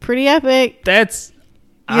pretty epic.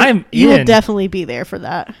 You will definitely be there for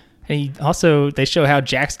that. And they show how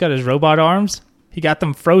Jax got his robot arms. He got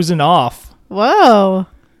them frozen off. Whoa.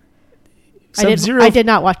 Sub-Zero. I did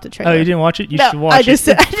not watch the trailer. Oh, you didn't watch it? You should watch it. I just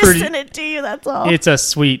sent it to you, that's all. It's a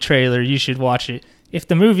sweet trailer. You should watch it. If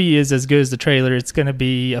the movie is as good as the trailer, it's going to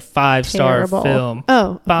be a 5-star film.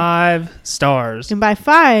 Oh. Okay. 5 stars. And by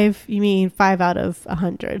 5, you mean 5 out of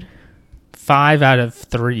 100. 5 out of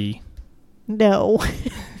 3. No.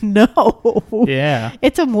 No. Yeah.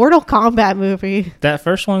 It's a Mortal Kombat movie. That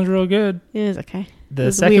first one's real good. It is okay.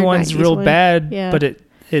 The second one's real bad, but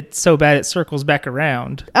it's so bad it circles back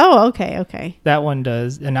around. Oh, okay. That one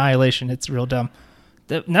does. Annihilation, it's real dumb.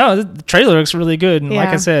 The trailer looks really good. And like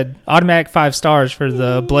I said, automatic 5 stars for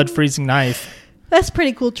the blood freezing knife. That's a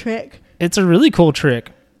pretty cool trick. It's a really cool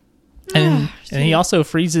trick. And he also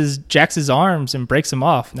freezes Jax's arms and breaks them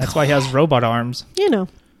off. And that's why he has robot arms.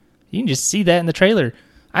 You can just see that in the trailer.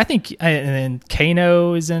 I think, and then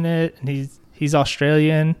Kano is in it, and he's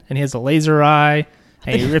Australian, and he has a laser eye,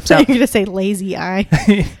 and he rips out. You're gonna say lazy eye.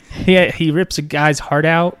 he rips a guy's heart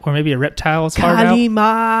out, or maybe a reptile's heart out.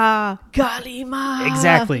 Galima.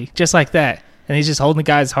 Exactly, just like that. And he's just holding the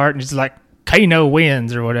guy's heart, and he's like, Kano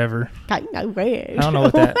wins or whatever. Kano wins. I don't know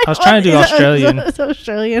what that. I was trying to do Australian. It's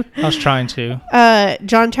Australian. I was trying to.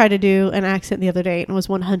 John tried to do an accent the other day and was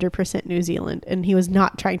 100% New Zealand, and he was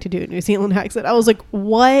not trying to do a New Zealand accent. I was like,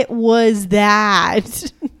 "What was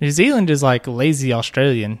that?" New Zealand is like lazy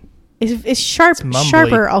Australian. It's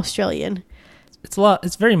sharper Australian. It's a lot.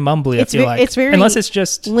 It's very mumbly. I feel like it's very unless it's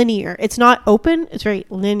just linear. It's not open. It's very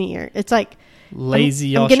linear. It's like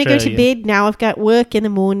lazy. I'm gonna go to bed now. I've got work in the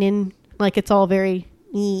morning. Like it's all very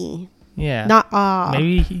yeah. Not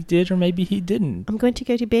maybe he did or maybe he didn't. I'm going to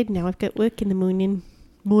go to bed now. I've got work in the morning.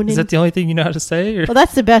 Is that the only thing you know how to say? Or? Well,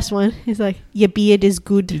 that's the best one. He's like, your beard is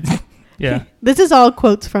good. Yeah. This is all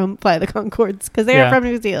quotes from Fly the Conchords because they are from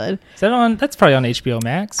New Zealand. Is that on? That's probably on HBO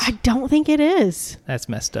Max. I don't think it is. That's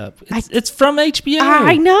messed up. It's from HBO.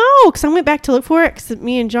 I know because I went back to look for it because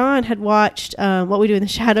me and John had watched What We Do in the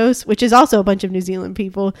Shadows, which is also a bunch of New Zealand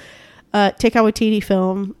people. Taika Waititi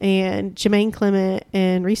film, and Jermaine Clement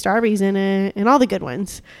and Rhys Darby's in it, and all the good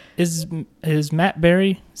ones. Is Matt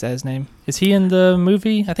Berry? Is that his name? Is he in the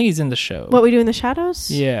movie? I think he's in the show. What We Do in the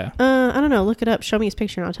Shadows? Yeah. I don't know. Look it up. Show me his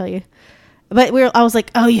picture, and I'll tell you. But I was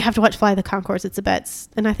like, oh, you have to watch Fly the Conchords. It's the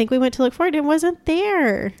best. And I think we went to look for it. It wasn't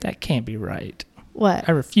there. That can't be right. What?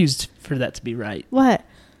 I refused for that to be right. What?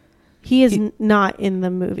 He is not in the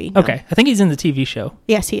movie. No. Okay, I think he's in the TV show.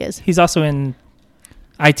 Yes, he is. He's also in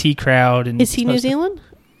IT Crowd. And Is he New Zealand?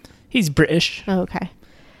 He's British. Oh, okay.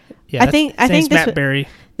 Yeah, I think this Matt Berry.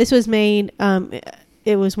 This was made.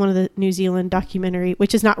 It was one of the New Zealand documentary,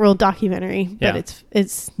 which is not real documentary, but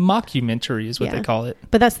it's mockumentary is what they call it.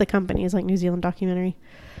 But that's the company, is like New Zealand documentary.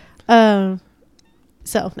 So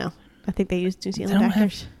no, I think they used New Zealand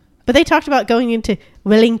actors. But they talked about going into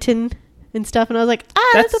Wellington and stuff, and I was like,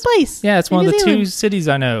 that's a place. Yeah, it's one of the two cities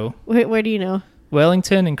I know. Where do you know?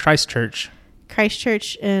 Wellington and Christchurch.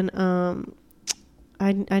 Christchurch, and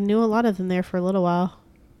I knew a lot of them there for a little while.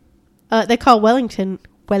 They call Wellington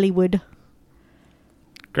Wellywood.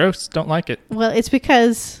 Gross. Don't like it. Well, it's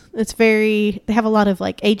because they have a lot of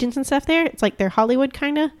like agents and stuff there. It's like they're Hollywood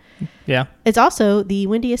kind of. Yeah. It's also the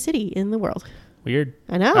windiest city in the world. Weird.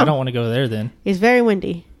 I know. I don't want to go there then. It's very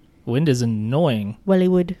windy. Wind is annoying.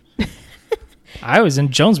 Wellywood. I was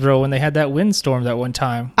in Jonesboro when they had that windstorm that one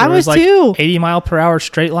time. I was like too. 80 mile per hour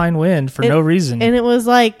straight line wind for no reason. And it was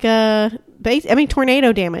like,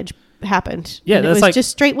 tornado damage happened. Yeah, and that's it was just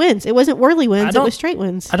straight winds. It wasn't whirly winds. It was straight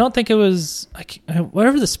winds. I don't think it was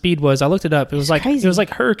whatever the speed was. I looked it up. It was like crazy. It was like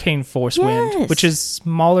hurricane force wind, which is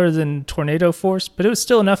smaller than tornado force, but it was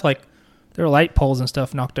still enough. Like there were light poles and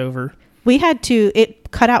stuff knocked over.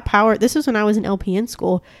 It cut out power. This was when I was in LPN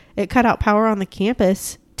school. It cut out power on the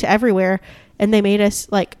campus to everywhere, and they made us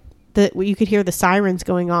you could hear the sirens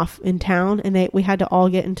going off in town, and we had to all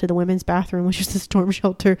get into the women's bathroom, which is the storm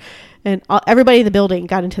shelter, and everybody in the building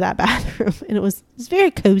got into that bathroom, and it was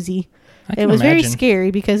very cozy. It was very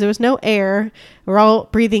scary because there was no air. We're all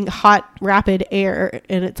breathing hot, rapid air,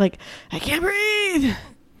 and it's like, I can't breathe.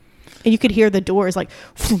 And you could hear the doors like,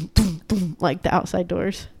 boom, boom, boom, like the outside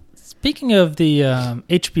doors. Speaking of the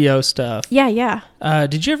HBO stuff. Yeah.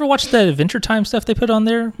 Did you ever watch the Adventure Time stuff they put on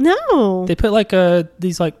there? No. They put like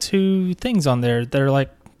these like 2 things on there that are like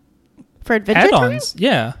for Adventure add-ons. Time?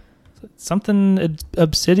 Yeah. Something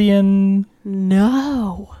Obsidian.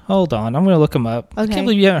 No. Hold on. I'm going to look them up. Okay. I can't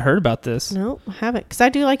believe you haven't heard about this. No, I haven't. Because I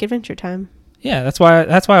do like Adventure Time. Yeah, that's why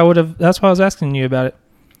I was asking you about it.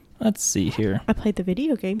 Let's see here. I played the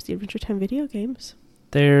video games, the Adventure Time video games.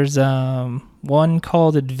 There's one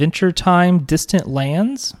called Adventure Time Distant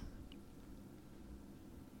Lands.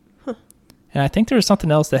 Huh. And I think there was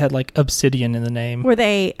something else that had like Obsidian in the name. Were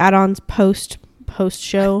they add-ons post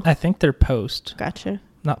show? I think they're post. Gotcha.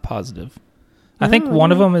 Not positive. I think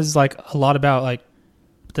one of them is like a lot about like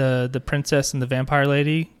the princess and the vampire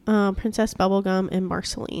lady. Princess Bubblegum and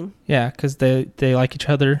Marceline. Yeah, because they like each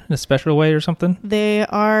other in a special way or something. They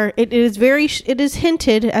are. It is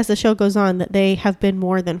hinted as the show goes on that they have been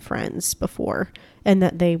more than friends before, and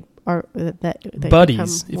that they are that they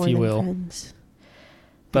buddies, become more if you than will. friends.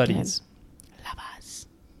 Buddies. Lovers.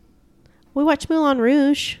 We watched Moulin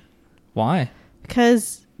Rouge. Why?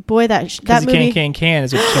 Because boy, that movie. Can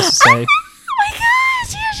is what you're supposed to say. Oh my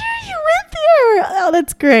gosh! You went there. Oh,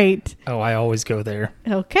 that's great. Oh, I always go there.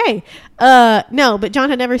 Okay. No, but John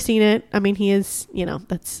had never seen it. I mean, he is,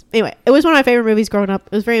 anyway, it was one of my favorite movies growing up.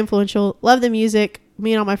 It was very influential. Love the music.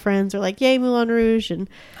 Me and all my friends are like, yay, Moulin Rouge. And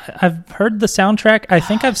I've heard the soundtrack. I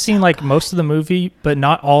think I've seen like most of the movie, but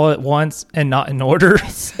not all at once and not in order.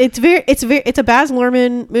 It's a Baz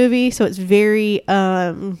Luhrmann movie. So it's very,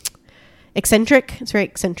 eccentric. It's very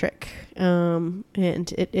eccentric. And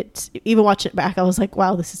it's even watching it back, I was like,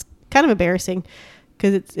 wow, this is kind of embarrassing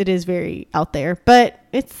because it is very out there, but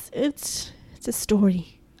it's a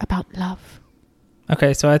story about love.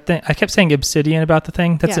 Okay, so I kept saying Obsidian about the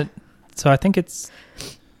thing. That's it. So I think it's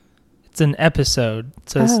an episode.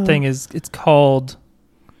 So this thing it's called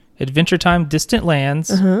Adventure Time Distant Lands.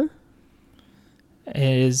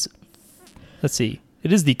 It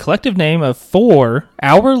is the collective name of 4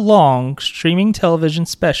 hour-long streaming television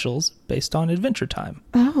specials based on Adventure Time.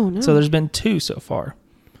 Oh, no. So there's been 2 so far.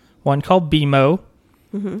 One called BMO,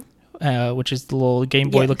 which is the little Game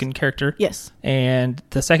Boy looking character. Yes. And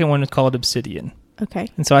the second one is called Obsidian. Okay.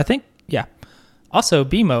 And so I think, Also,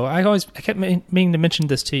 BMO, I kept meaning to mention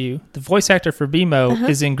this to you. The voice actor for BMO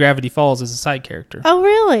is in Gravity Falls as a side character. Oh,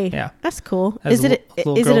 really? Yeah. That's cool. Is it a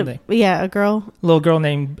little girl? Yeah, a girl. A little girl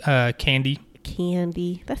named Candy.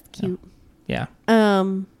 Candy. That's cute. Yeah.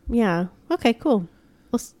 Yeah. Okay, cool.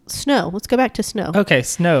 Well, snow. Let's go back to snow. Okay,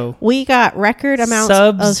 snow. We got record amounts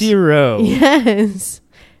Sub-zero. Yes.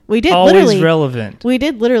 We did always relevant. We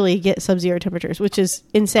did literally get sub-zero temperatures, which is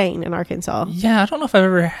insane in Arkansas. Yeah, I don't know if I've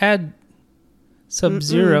ever had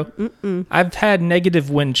sub-zero. I've had negative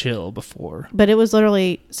wind chill before. But it was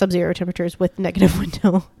literally sub-zero temperatures with negative wind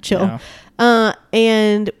chill. Yeah.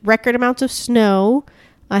 And record amounts of snow.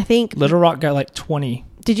 I think Little Rock got like 20.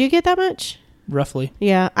 Did you get that much? roughly.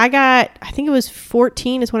 Yeah, I think it was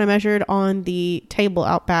 14 is what I measured on the table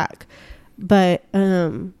out back. But,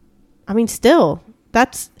 I mean, still,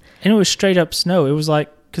 that's... And it was straight up snow. It was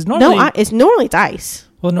like, because normally... No, it's ice.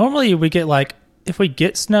 Well, normally we get like, if we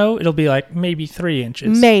get snow, it'll be like maybe 3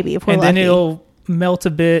 inches. Maybe, if we're and lucky. then it'll melt a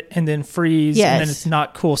bit and then freeze. Yes. And then it's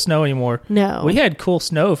not cool snow anymore. No. We had cool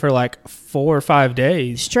snow for like 4 or 5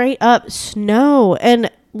 days. Straight up snow.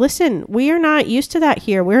 And listen, we are not used to that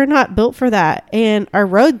here. We're not built for that. And our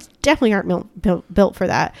roads definitely aren't built for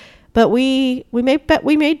that. But we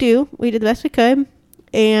made do. We did the best we could.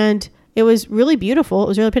 And it was really beautiful. It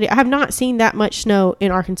was really pretty. I have not seen that much snow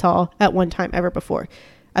in Arkansas at one time ever before.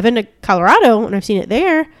 I've been to Colorado and I've seen it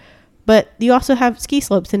there. But you also have ski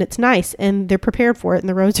slopes and it's nice. And they're prepared for it and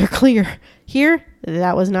the roads are clear. Here,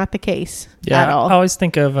 that was not the case at all. I always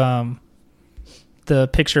think of the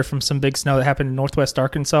picture from some big snow that happened in northwest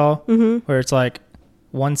Arkansas, where it's like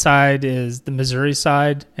one side is the Missouri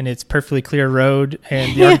side and it's perfectly clear road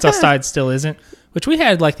and the Arkansas side still isn't, which we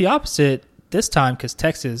had like the opposite this time because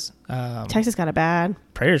Texas got it bad.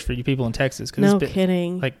 Prayers for you people in Texas. No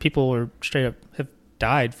kidding. Like people were straight up have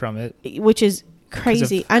died from it. Which is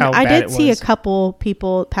crazy. I did see a couple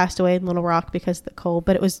people passed away in Little Rock because of the cold,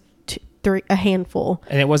 but it was a handful.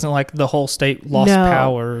 And it wasn't like the whole state lost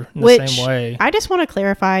power in the same way. I just want to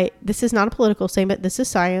clarify, this is not a political statement. This is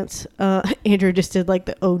science. Andrew just did like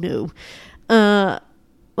the oh no.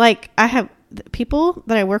 Like I have people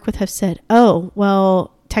that I work with have said, oh,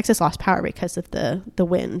 well, Texas lost power because of the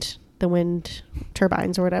wind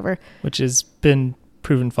turbines or whatever. Which has been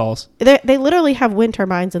proven false. They literally have wind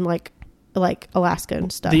turbines in like Alaska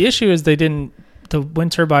and stuff. The issue is the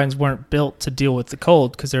wind turbines weren't built to deal with the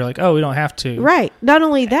cold because they're like, oh, we don't have to. Right. Not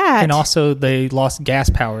only that. And also they lost gas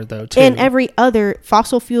power though too. And every other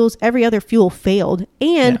fossil fuels, every other fuel failed.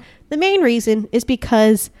 And the main reason is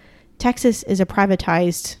because Texas is a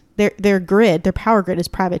privatized, their grid, their power grid is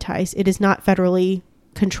privatized. It is not federally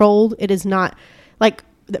controlled. It is not like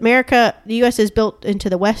America, the U.S. is built into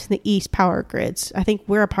the West and the East power grids. I think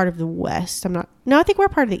we're a part of the West. I think we're a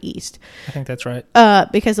part of the East. I think that's right.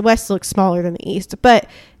 Because the West looks smaller than the East. But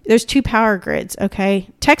there's 2 power grids, okay?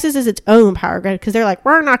 Texas is its own power grid because they're like,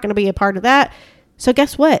 we're not going to be a part of that. So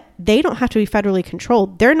guess what? They don't have to be federally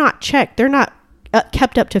controlled. They're not checked. They're not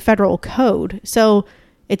kept up to federal code. So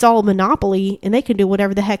it's all monopoly and they can do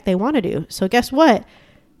whatever the heck they want to do. So guess what?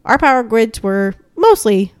 Our power grids were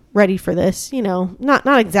mostly ready for this,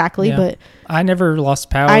 not exactly, but I never lost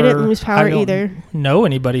power. I didn't lose power either. Know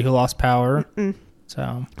anybody who lost power.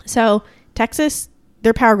 So Texas,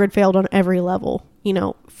 their power grid failed on every level,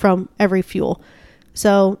 from every fuel.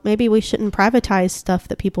 So maybe we shouldn't privatize stuff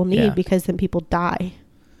that people need because then people die.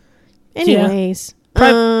 Anyways,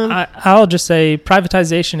 I'll just say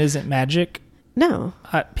privatization isn't magic. No,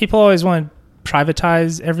 people always want to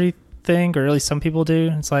privatize everything, or at least some people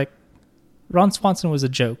do. It's like, Ron Swanson was a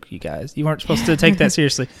joke, you guys. You weren't supposed to take that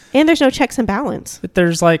seriously. And there's no checks and balance. But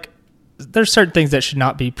there's certain things that should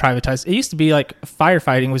not be privatized. It used to be like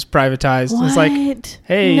firefighting was privatized. What? It's like,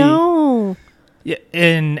 hey. No. Yeah,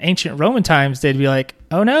 in ancient Roman times, they'd be like,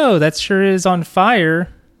 oh no, that sure is on fire.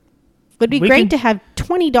 Would be great to have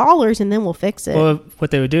 $20 and then we'll fix it. Well,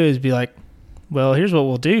 what they would do is be like, well, here's what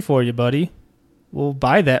we'll do for you, buddy. We'll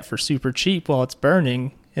buy that for super cheap while it's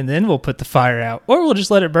burning. And then we'll put the fire out, or we'll just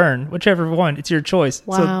let it burn, whichever one. It's your choice.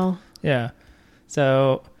 Wow.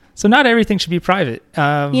 So not everything should be private.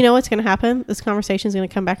 You know what's going to happen? This conversation is going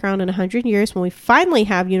to come back around in 100 years when we finally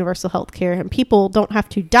have universal health care and people don't have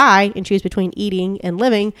to die and choose between eating and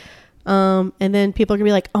living. And then people are going to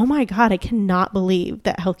be like, oh my God, I cannot believe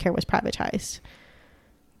that healthcare was privatized.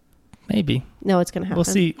 Maybe. No, it's going to happen. We'll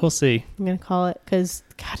see. I'm going to call it because,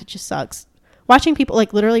 God, it just sucks. Watching people,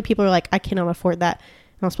 like literally people are like, I cannot afford that.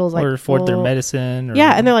 Hospitals like, or afford their medicine.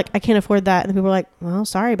 And they're like, I can't afford that. And the people are like, well,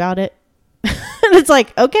 sorry about it. And it's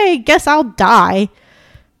like, okay, guess I'll die.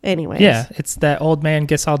 Anyways. Yeah, it's that old man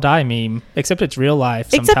guess I'll die meme. Except it's real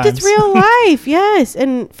life sometimes. Except it's real life, yes.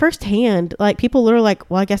 And firsthand, like people literally like,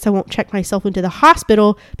 well, I guess I won't check myself into the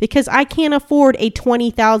hospital because I can't afford a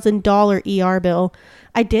 $20,000 ER bill.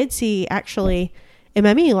 I did see, actually... It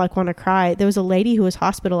made me want to cry. There was a lady who was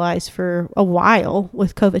hospitalized for a while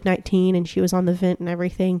with COVID-19 and she was on the vent and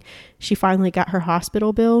everything. She finally got her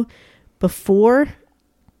hospital bill. Before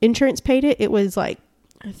insurance paid it, it was like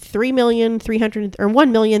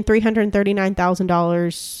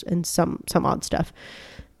 $1,339,000 and some odd stuff.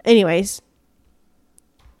 Anyways,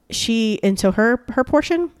 so her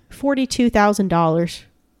portion, $42,000.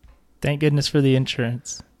 Thank goodness for the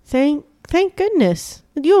insurance. Thank goodness.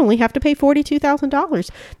 you only have to pay $42,000.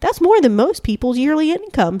 That's more than most people's yearly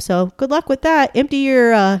income. So good luck with that. Empty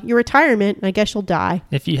your retirement, and I guess you'll die.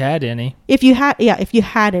 If you had any. If you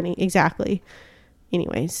had any, exactly.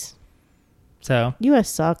 Anyways, So U.S.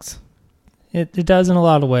 sucks. it does in a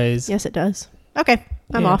lot of ways. Yes, it does. Okay,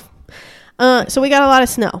 I'm Yeah. off. So we got a lot of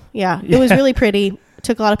snow. Yeah, it was really pretty.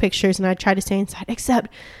 Took a lot of pictures, and I tried to stay inside. Except,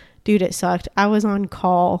 dude, it sucked. I was on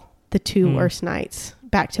call the two worst nights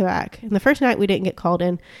back to back. And the first night we didn't get called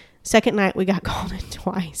in. Second night we got called in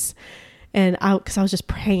twice. And because I was just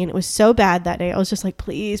praying. It was so bad that day. I was just like,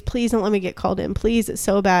 please don't let me get called in. Please, it's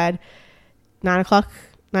so bad. 9 o'clock,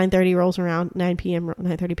 9:30 rolls around.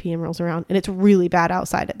 9:30 p.m. rolls around. And it's really bad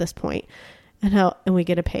outside at this point. And we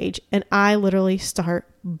get a page. And I literally start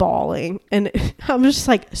bawling. And I'm just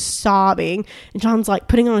like sobbing. And John's like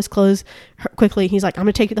putting on his clothes quickly. He's like, I'm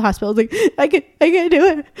going to take you to the hospital. I was like, I can do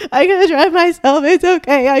it. I can drive myself. It's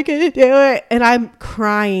okay. I can do it. And I'm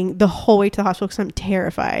crying the whole way to the hospital because I'm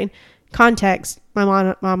terrified. Context, my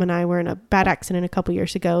mom and I were in a bad accident a couple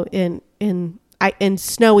years ago in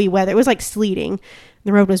snowy weather. It was like sleeting.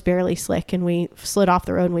 The road was barely slick, and we slid off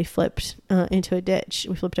the road and we flipped into a ditch.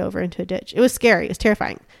 We flipped over into a ditch. It was scary. It was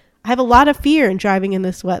terrifying. I have a lot of fear in driving in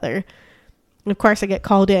this weather. And of course I get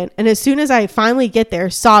called in. And as soon as I finally get there,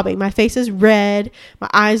 sobbing, my face is red, my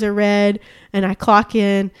eyes are red, and I clock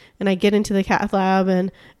in and I get into the cath lab,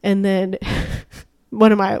 and then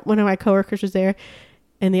one of my coworkers was there,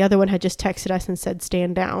 and the other one had just texted us and said,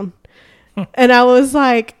 stand down. And I was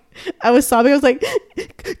sobbing. I was like,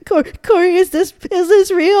 Corey, is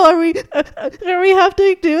this real? Are we have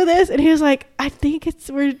to do this? And he was like, I think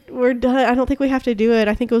we're done. I don't think we have to do it.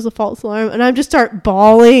 I think it was a false alarm. And I just start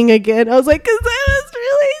bawling again. I was like, cause I was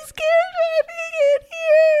really scared driving in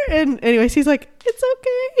here. And anyways, he's like, it's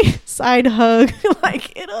okay. Side hug.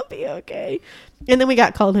 Like, it'll be okay. And then we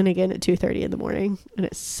got called in again at 2:30 in the morning, and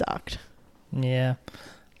it sucked. Yeah.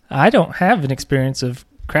 I don't have an experience of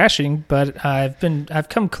crashing, but I've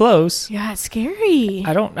come close. Yeah, it's scary.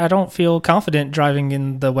 I don't feel confident driving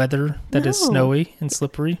in the weather that is snowy and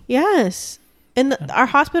slippery. Yes. And our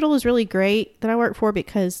hospital is really great that I work for,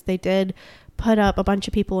 because they did put up a bunch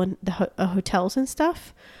of people in the hotels and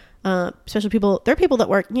stuff. Especially people, there are people that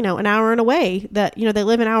work, an hour and away, that, they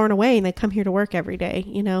live an hour and away and they come here to work every day,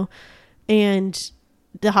 and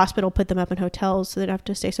the hospital put them up in hotels so they don't have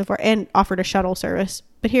to stay so far, and offered a shuttle service.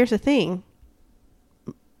 But here's the thing.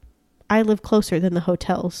 I live closer than the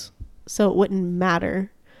hotels, so it wouldn't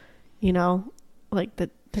matter, like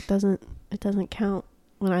it doesn't count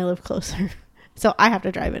when I live closer. So I have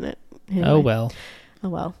to drive in it. Anyway. Oh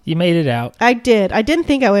well. You made it out. I did. I didn't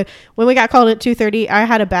think I would. When we got called at 2:30, I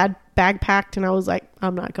had a bad bag packed, and I was like,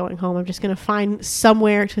 I'm not going home. I'm just going to find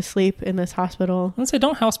somewhere to sleep in this hospital. Let's say,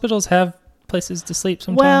 don't hospitals have places to sleep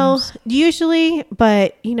sometimes? Well, usually,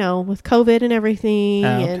 but with COVID and everything,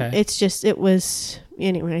 and it was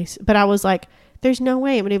anyways. But I was like, there's no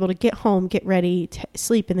way I'm able to get home, get ready,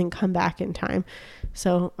 sleep, and then come back in time.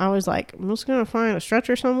 So I was like, I'm just gonna find a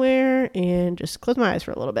stretcher somewhere and just close my eyes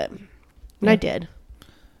for a little bit, and I did.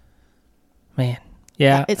 Man,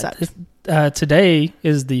 yeah, it sucks. Today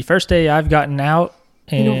is the first day I've gotten out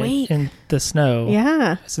in the snow.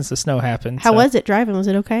 Yeah, since the snow happened. How was it driving? Was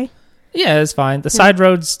it okay? Yeah, it's fine. The side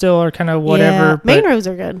roads still are kind of whatever. Yeah, main roads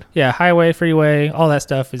are good. Yeah, highway, freeway, all that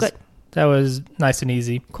stuff is good. That was nice and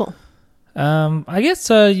easy. Cool. I guess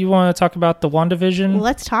you want to talk about the WandaVision? Well,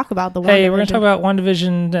 let's talk about the WandaVision. Hey, we're going to talk about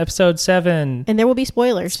WandaVision episode 7. And there will be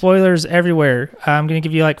spoilers. Spoilers everywhere. I'm going to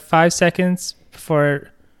give you like 5 seconds before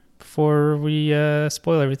we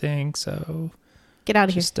spoil everything. So get out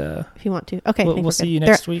of here if you want to. Okay. We'll see you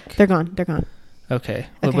next week. They're gone. Okay.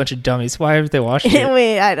 A bunch of dummies. Why haven't they watched it?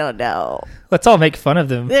 Wait, I don't know. Let's all make fun of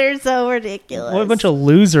them. They're so ridiculous. What a bunch of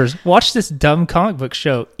losers. Watch this dumb comic book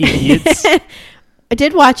show, idiots. I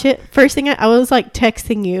did watch it. First thing, I was like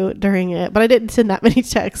texting you during it, but I didn't send that many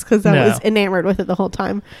texts because I was enamored with it the whole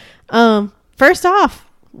time. First off,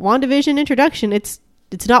 WandaVision introduction. It's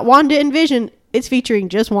not Wanda and Vision. It's featuring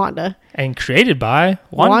just Wanda. And created by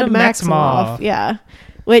Wanda Maximoff. Yeah.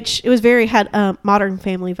 Which it was had Modern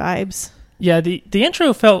Family vibes. Yeah, the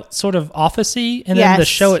intro felt sort of office-y, and then the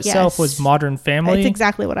show itself was Modern Family. That's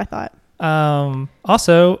exactly what I thought.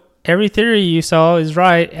 Also, every theory you saw is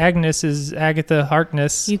right. Agnes is Agatha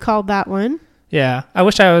Harkness. You called that one? Yeah. I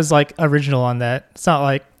wish I was like original on that. It's not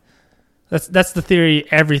like that's the theory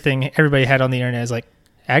everybody had on the internet is like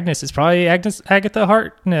Agnes is probably Agatha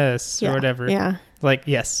Harkness or whatever. Yeah. Like,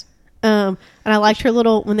 yes. And I liked her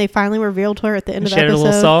little, when they finally revealed her at the end of the episode. She had a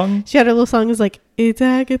little song. She had a little song. It was like, it's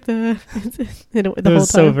Agatha. The whole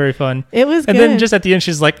was time. So very fun. It was and good. then just at the end,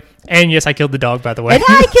 she's like, And yes, I killed the dog, by the way. And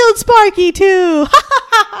I killed Sparky too.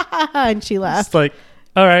 And she laughed. It's like,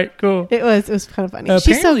 all right, cool. It was kind of funny.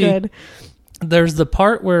 She's so good. There's the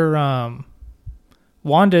part where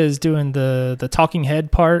Wanda is doing the talking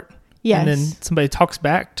head part. Yes. And then somebody talks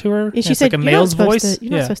back to her. And she said, like a male's voice.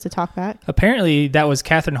 You're not supposed to talk back. Apparently, that was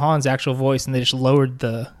Catherine Hahn's actual voice, and they just lowered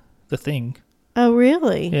the thing. Oh,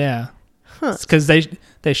 really? Yeah. Huh. Because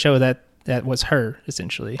they show that was her,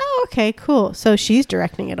 essentially. Oh, okay, cool. So she's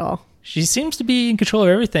directing it all. She seems to be in control of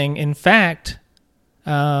everything. In fact,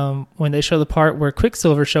 when they show the part where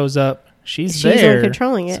Quicksilver shows up, she's there.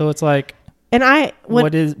 Controlling it. So it's like, and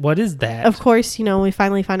what is that? Of course, when we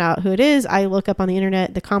finally find out who it is, I look up on the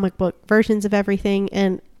internet the comic book versions of everything,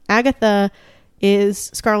 and Agatha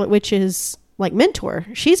is Scarlet Witch's like mentor.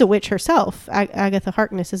 She's a witch herself. Agatha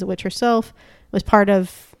Harkness is a witch herself. Was part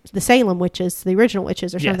of the Salem witches, the original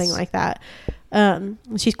witches, or something like that.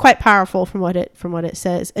 She's quite powerful from what it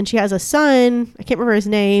says, and she has a son. I can't remember his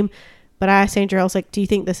name, but I asked Andrew, I was like, "Do you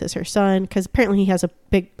think this is her son?" Because apparently he has a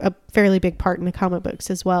fairly big part in the comic books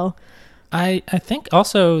as well. I think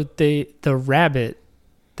also the rabbit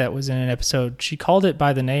that was in an episode, she called it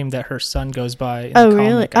by the name that her son goes by in the comic,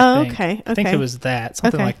 really? Okay. I think it was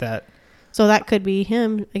something like that. So that could be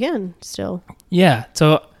him again still. Yeah.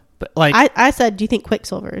 So, but like I said, do you think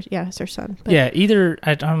Quicksilver is her son? But yeah, either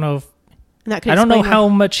I don't know if and that I don't know how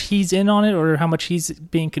much he's in on it or how much he's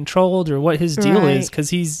being controlled or what his deal is,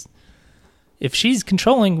 because if she's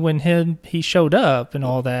controlling when he showed up and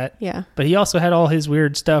all that. Yeah. But he also had all his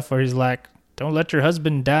weird stuff where he's like, don't let your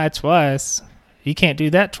husband die twice. You can't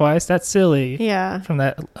do that twice. That's silly. Yeah. From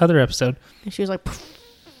that other episode. And she was like, poof.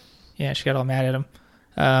 Yeah, she got all mad at him.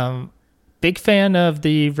 Big fan of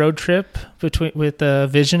the road trip with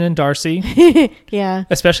Vision and Darcy. Yeah.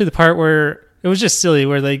 Especially the part where it was just silly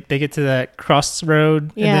where they get to that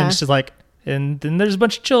crossroad and then it's just like, and then there's a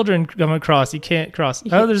bunch of children coming across. You can't cross.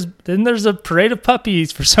 There's a parade of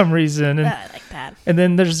puppies for some reason. And, I like that. And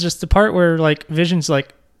then there's just the part where like Vision's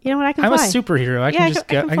like, you know what, I can I'm fly. a superhero. I can just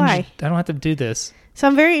go. I don't have to do this. So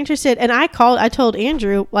I'm very interested. And I told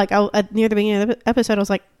Andrew, like near the beginning of the episode, I was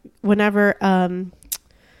like, whenever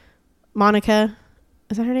Monica,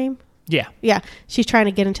 is that her name? Yeah. Yeah. She's trying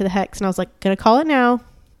to get into the hex. And I was like, gonna call it now.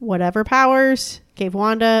 Whatever powers gave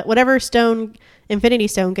Wanda, whatever Infinity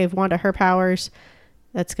Stone gave Wanda her powers,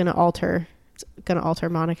 it's gonna alter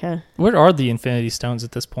Monica. Where are the Infinity Stones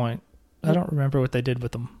at this point? I don't remember what they did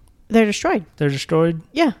with them. They're destroyed. They're destroyed?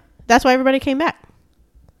 Yeah. That's why everybody came back.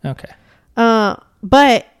 Okay.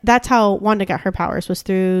 But that's how Wanda got her powers, was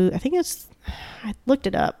through, I looked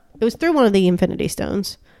it up. It was through one of the Infinity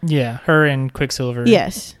Stones. Yeah, her and Quicksilver.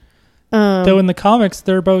 Yes. Though in the comics,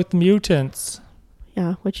 they're both mutants.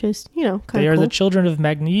 Yeah, which is, kind of cool. They are the children of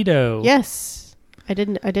Magneto. Yes. I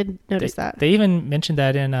did notice that. They even mentioned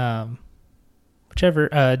that in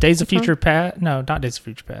Days of Future Past. No, not Days of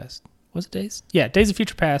Future Past. Was it Days? Yeah, Days of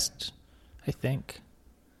Future Past, I think.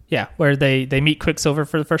 Yeah, where they meet Quicksilver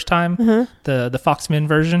for the first time, the Foxman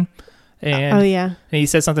version. And, and he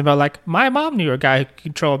says something about like, my mom knew a guy who could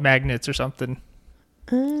control magnets or something.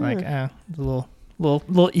 Like, the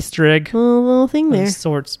little Easter egg. Little thing there.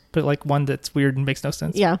 Sorts, but like one that's weird and makes no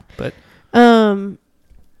sense. Yeah. But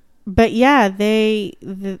yeah, I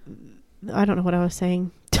don't know what I was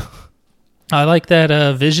saying. I like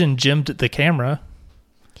that Vision gemmed the camera.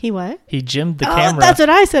 He what? He gemmed the camera. That's what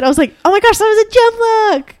I said. I was like, oh my gosh, that was a gem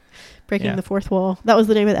look. Breaking the fourth wall. That was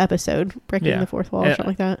the name of the episode. Breaking the fourth wall or something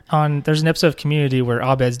like that. There's an episode of Community where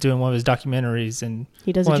Abed's doing one of his documentaries and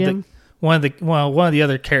he does a gem. One of the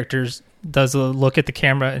other characters does a look at the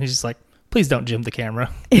camera and he's just like, please don't gem the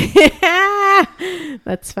camera.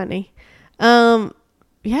 That's funny.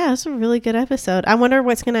 Yeah, it's a really good episode. I wonder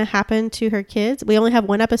what's going to happen to her kids. We only have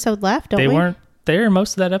one episode left, don't we? They weren't there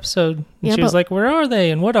most of that episode. And she was like, where are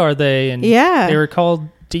they and what are they? And they were called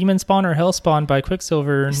Demon Spawn or Hell Spawn by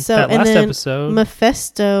Quicksilver in that last episode.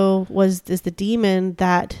 Mephisto is the demon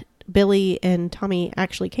that Billy and Tommy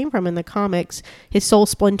actually came from in the comics. His soul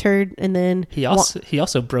splintered, and then he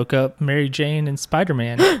also broke up Mary Jane and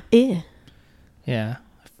Spider-Man. Yeah.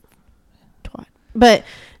 Twat. But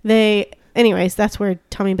anyways, that's where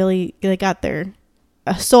Tommy and Billy, they got their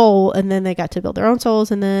soul, and then they got to build their own souls,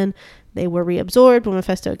 and then they were reabsorbed when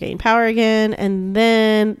Mephisto gained power again, and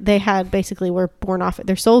then they were born off.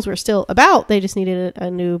 Their souls were still about. They just needed a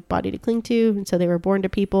new body to cling to, and so they were born to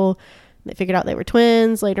people. They figured out they were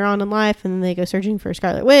twins later on in life, and then they go searching for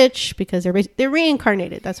Scarlet Witch because they're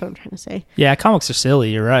reincarnated. That's what I'm trying to say. Yeah, comics are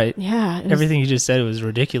silly. You're right. Yeah. Everything you just said was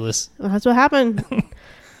ridiculous. Well, that's what happened.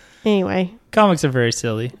 Anyway. Comics are very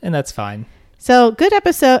silly, and that's fine. So, good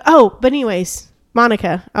episode. Oh, but anyways,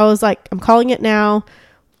 Monica. I was like, I'm calling it now.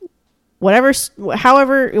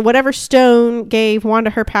 whatever stone gave Wanda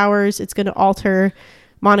her powers, it's going to alter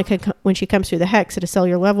Monica when she comes through the hex at a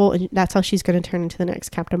cellular level, and that's how she's going to turn into the next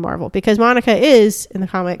Captain Marvel, because Monica is in the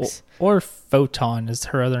comics. Or Photon is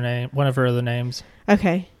her other name, one of her other names.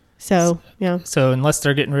 Okay, so yeah. So unless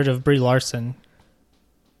they're getting rid of Brie Larson,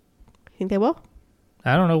 Think they will?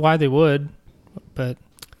 I don't know why they would, but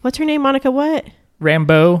What's her name? Monica what?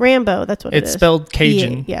 Rambeau. Rambeau, that's what it is. It's spelled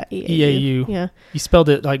Cajun. EAU. Yeah. You spelled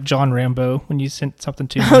it like John Rambo when you sent something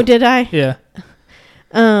to me. Oh, did I? Yeah.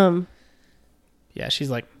 Yeah, she's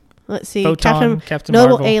like, let's see. Photon, Captain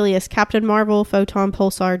Notable Marvel. alias: Captain Marvel, Photon,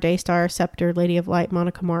 Pulsar, Daystar, Scepter, Lady of Light,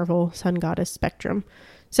 Monica Marvel, Sun Goddess, Spectrum.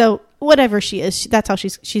 So whatever she is, that's how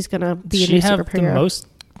she's gonna be a new She have superhero. the most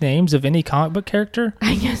names of any comic book character.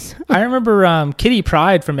 I guess. I remember Kitty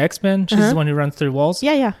Pryde from X-Men. She's the one who runs through walls.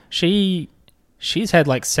 Yeah. She's had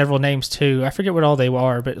like several names too. I forget what all they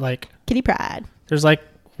are, but like Kitty Pryde. there's like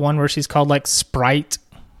one where she's called like Sprite.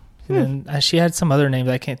 And then she had some other name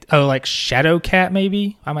that I can't. Oh, like Shadow Cat,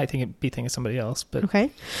 maybe. I might be thinking of somebody else, but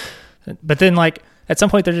Okay. But then, like at some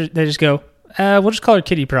point, they just go, "We'll just call her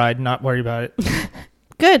Kitty Pryde, and not worry about it."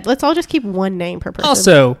 Good. Let's all just keep one name per person.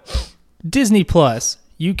 Also, Disney Plus,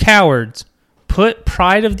 you cowards, put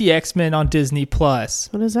Pride of the X-Men on Disney Plus.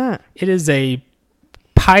 What is that? It is a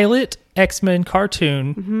pilot X-Men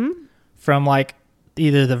cartoon from like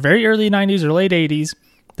either the very early 90s or late 80s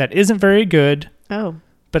that isn't very good. Oh.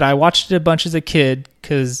 But I watched it a bunch as a kid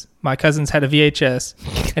because my cousins had a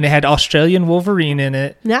VHS and it had Australian Wolverine in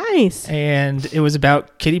it. Nice. And it was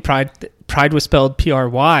about Kitty Pryde. Pride was spelled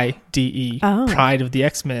Pryde. Oh. Pride of the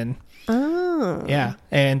X-Men. Oh. Yeah.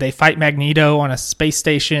 And they fight Magneto on a space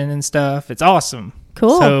station and stuff. It's awesome.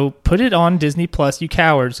 Cool. So put it on Disney Plus, you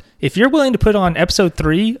cowards. If you're willing to put on episode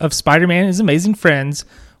 3 of Spider-Man and His Amazing Friends,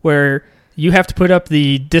 where you have to put up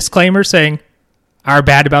the disclaimer saying, "Are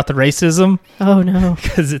bad about the racism," Oh no.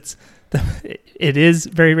 because it is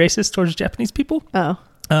very racist towards Japanese people. Oh.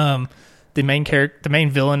 The main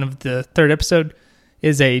villain of the third episode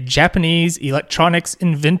is a Japanese electronics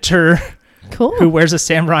inventor Cool. who wears a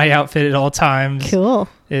samurai outfit at all times. Cool.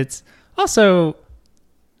 It's also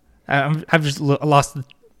I've just lost the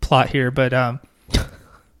plot here, but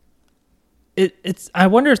it's I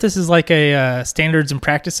wonder if this is like a standards and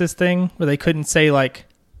practices thing where they couldn't say like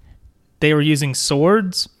they were using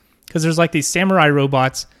swords, because there's like these samurai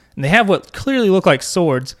robots and they have what clearly look like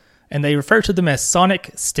swords and they refer to them as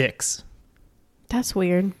sonic sticks. That's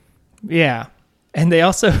weird. Yeah. And they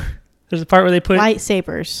also there's a part where they put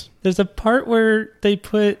Lightsabers. there's a part where they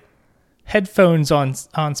put headphones on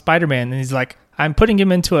Spider-Man and he's like, "I'm putting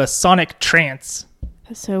him into a sonic trance."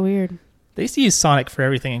 That's so weird. They used to use Sonic for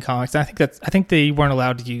everything in comics. I think they weren't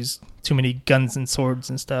allowed to use too many guns and swords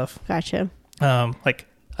and stuff. Gotcha. Like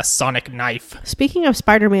a sonic knife. Speaking of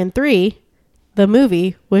Spider-Man 3, the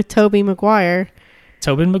movie with Tobey Maguire,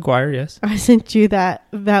 Tobin Maguire, yes. I sent you that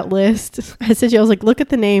list. I sent you, I was like, look at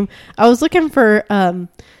the name. I was looking for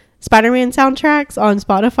Spider-Man soundtracks on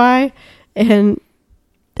Spotify, and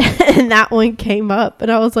that one came up. And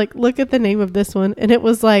I was like, look at the name of this one. And it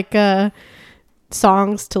was like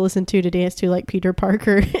songs to listen to dance to, like Peter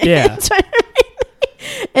Parker. Yeah.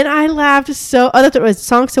 And I laughed so... Oh, that's what it was.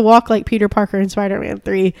 Songs to walk like Peter Parker in Spider-Man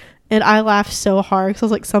 3. And I laughed so hard because I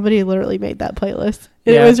was like, somebody literally made that playlist.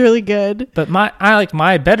 And Yeah. It was really good. But I like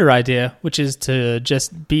my better idea, which is to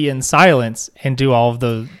just be in silence and do all of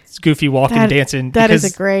the goofy walking, dancing. That is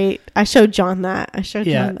a great... I showed John that. John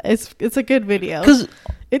that. It's a good video. Because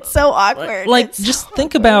it's so awkward. like, It's just so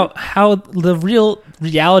think awkward. about how the real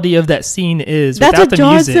reality of that scene is That's without what the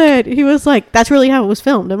John music. said. He was like, that's really how it was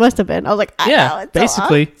filmed. It must have been. I was like, I know, it's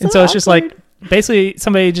basically. So And so it's just awkward. like, basically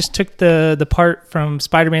somebody just took the part from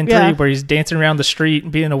Spider-Man 3 Yeah. where he's dancing around the street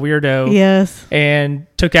and being a weirdo Yes. and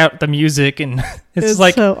took out the music, and it's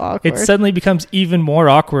like so awkward. it suddenly becomes even more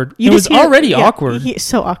awkward. You It was just hear- already yeah, awkward.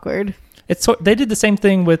 So awkward. They did the same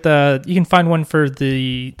thing with you can find one for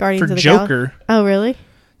the Guardians for of the Joker. Oh, really?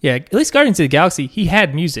 Yeah, at least Guardians of the Galaxy, he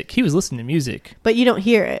had music. He was listening to music. But you don't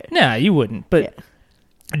hear it. Nah, you wouldn't. But Yeah.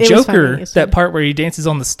 It was funny, Joker, it was that funny. part where he dances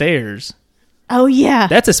on the stairs, Oh, yeah.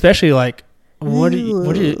 that's especially like, what are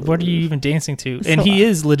you even dancing to? And So he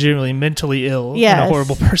is legitimately mentally ill and a Yes.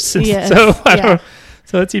 horrible person. Yes. So I Yeah. don't.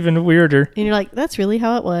 So it's even weirder. And you're like, that's really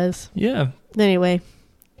how it was. Yeah. Anyway.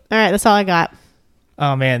 All right, that's all I got.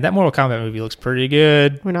 Oh man, that Mortal Kombat movie looks pretty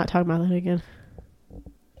good. We're not talking about that again.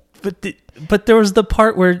 But there was the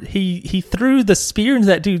part where he threw the spear into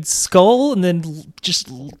that dude's skull and then just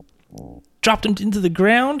dropped him into the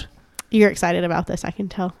ground. You're excited about this, I can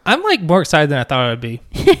tell. I'm like more excited than I thought I would be.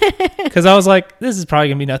 Because I was like, this is probably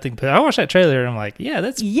going to be nothing. But I watched that trailer and I'm like,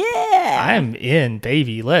 I'm in,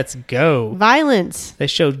 baby. Let's go. Violence. They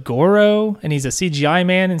showed Goro and he's a CGI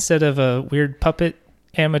man instead of a weird puppet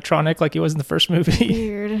animatronic like he was in the first movie.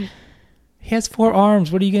 Weird. He has 4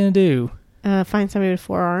 arms. What are you going to do? Find somebody with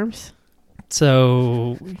 4 arms.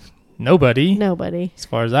 So, nobody. Nobody. As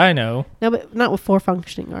far as I know. No, but not with 4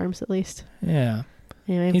 functioning arms, at least. Yeah.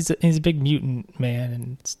 Anyway. He's a big mutant man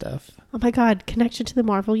and stuff. Oh my God. Connection to the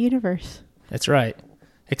Marvel Universe. That's right.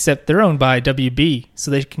 Except they're owned by WB,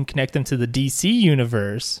 so they can connect them to the DC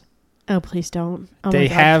Universe. Oh, please don't. Oh They my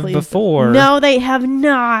God, have please. before. No, they have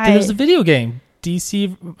not. There's a video game.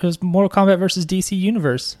 It was Mortal Kombat versus DC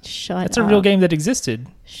Universe. Shut up. That's a real game that existed.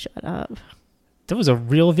 Shut up. That was a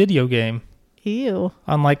real video game. Ew.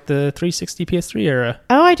 On like the 360 PS3 era.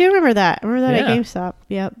 Oh, I do remember that. I remember that Yeah. at GameStop.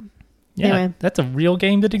 Yep. Yeah, Anyway. that's a real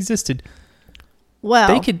game that existed. Well.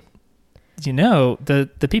 They could,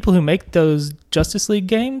 the people who make those Justice League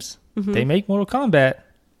games, Mhm. they make Mortal Kombat.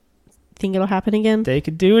 Think it'll happen again? They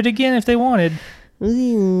could do it again if they wanted.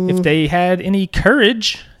 Ooh. If they had any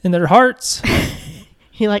courage in their hearts.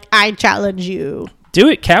 You're like, I challenge you. Do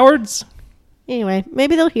it, cowards. Anyway,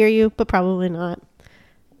 maybe they'll hear you, but probably not.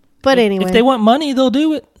 But anyway. If they want money, they'll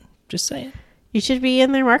do it. Just saying. You should be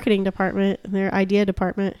in their marketing department, their idea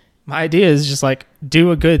department. My idea is just like,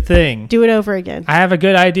 do a good thing. Do it over again. I have a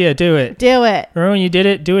good idea. Do it. Do it. Remember when you did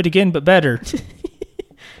it? Do it again, but better.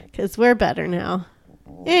 Because we're better now.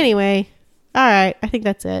 Anyway. All right. I think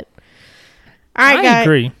that's it. All right, I guys.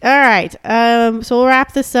 agree. All right. So we'll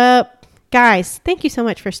wrap this up. Guys, thank you so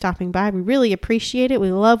much for stopping by. We really appreciate it.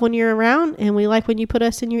 We love when you're around, and we like when you put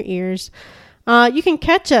us in your ears. You can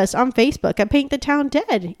catch us on Facebook at Paint the Town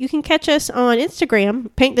Dead. You can catch us on Instagram,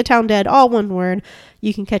 Paint the Town Dead, all one word.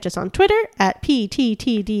 You can catch us on Twitter at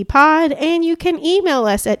PTTDpod, and you can email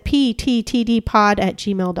us at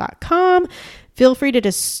pttdpod@gmail.com. Feel free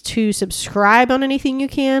to subscribe on anything you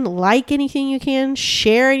can, like anything you can,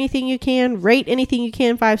 share anything you can, rate anything you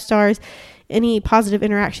can, 5 stars. Any positive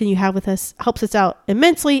interaction you have with us helps us out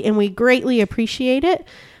immensely, and we greatly appreciate it.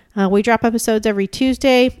 We drop episodes every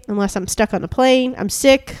Tuesday, unless I'm stuck on a plane, I'm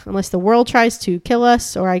sick, unless the world tries to kill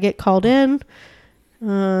us or I get called in.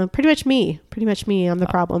 Pretty much me. I'm the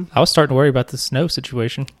problem. I was starting to worry about the snow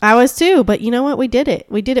situation. I was too, but you know what? We did it.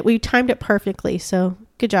 We timed it perfectly. So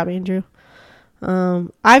good job, Andrew.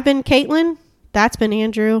 I've been Caitlin. That's been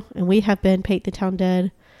Andrew. And we have been Paint the Town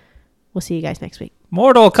Dead. We'll see you guys next week.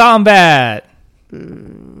 Mortal Kombat.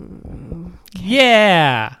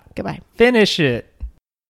 Yeah. Goodbye. Finish it.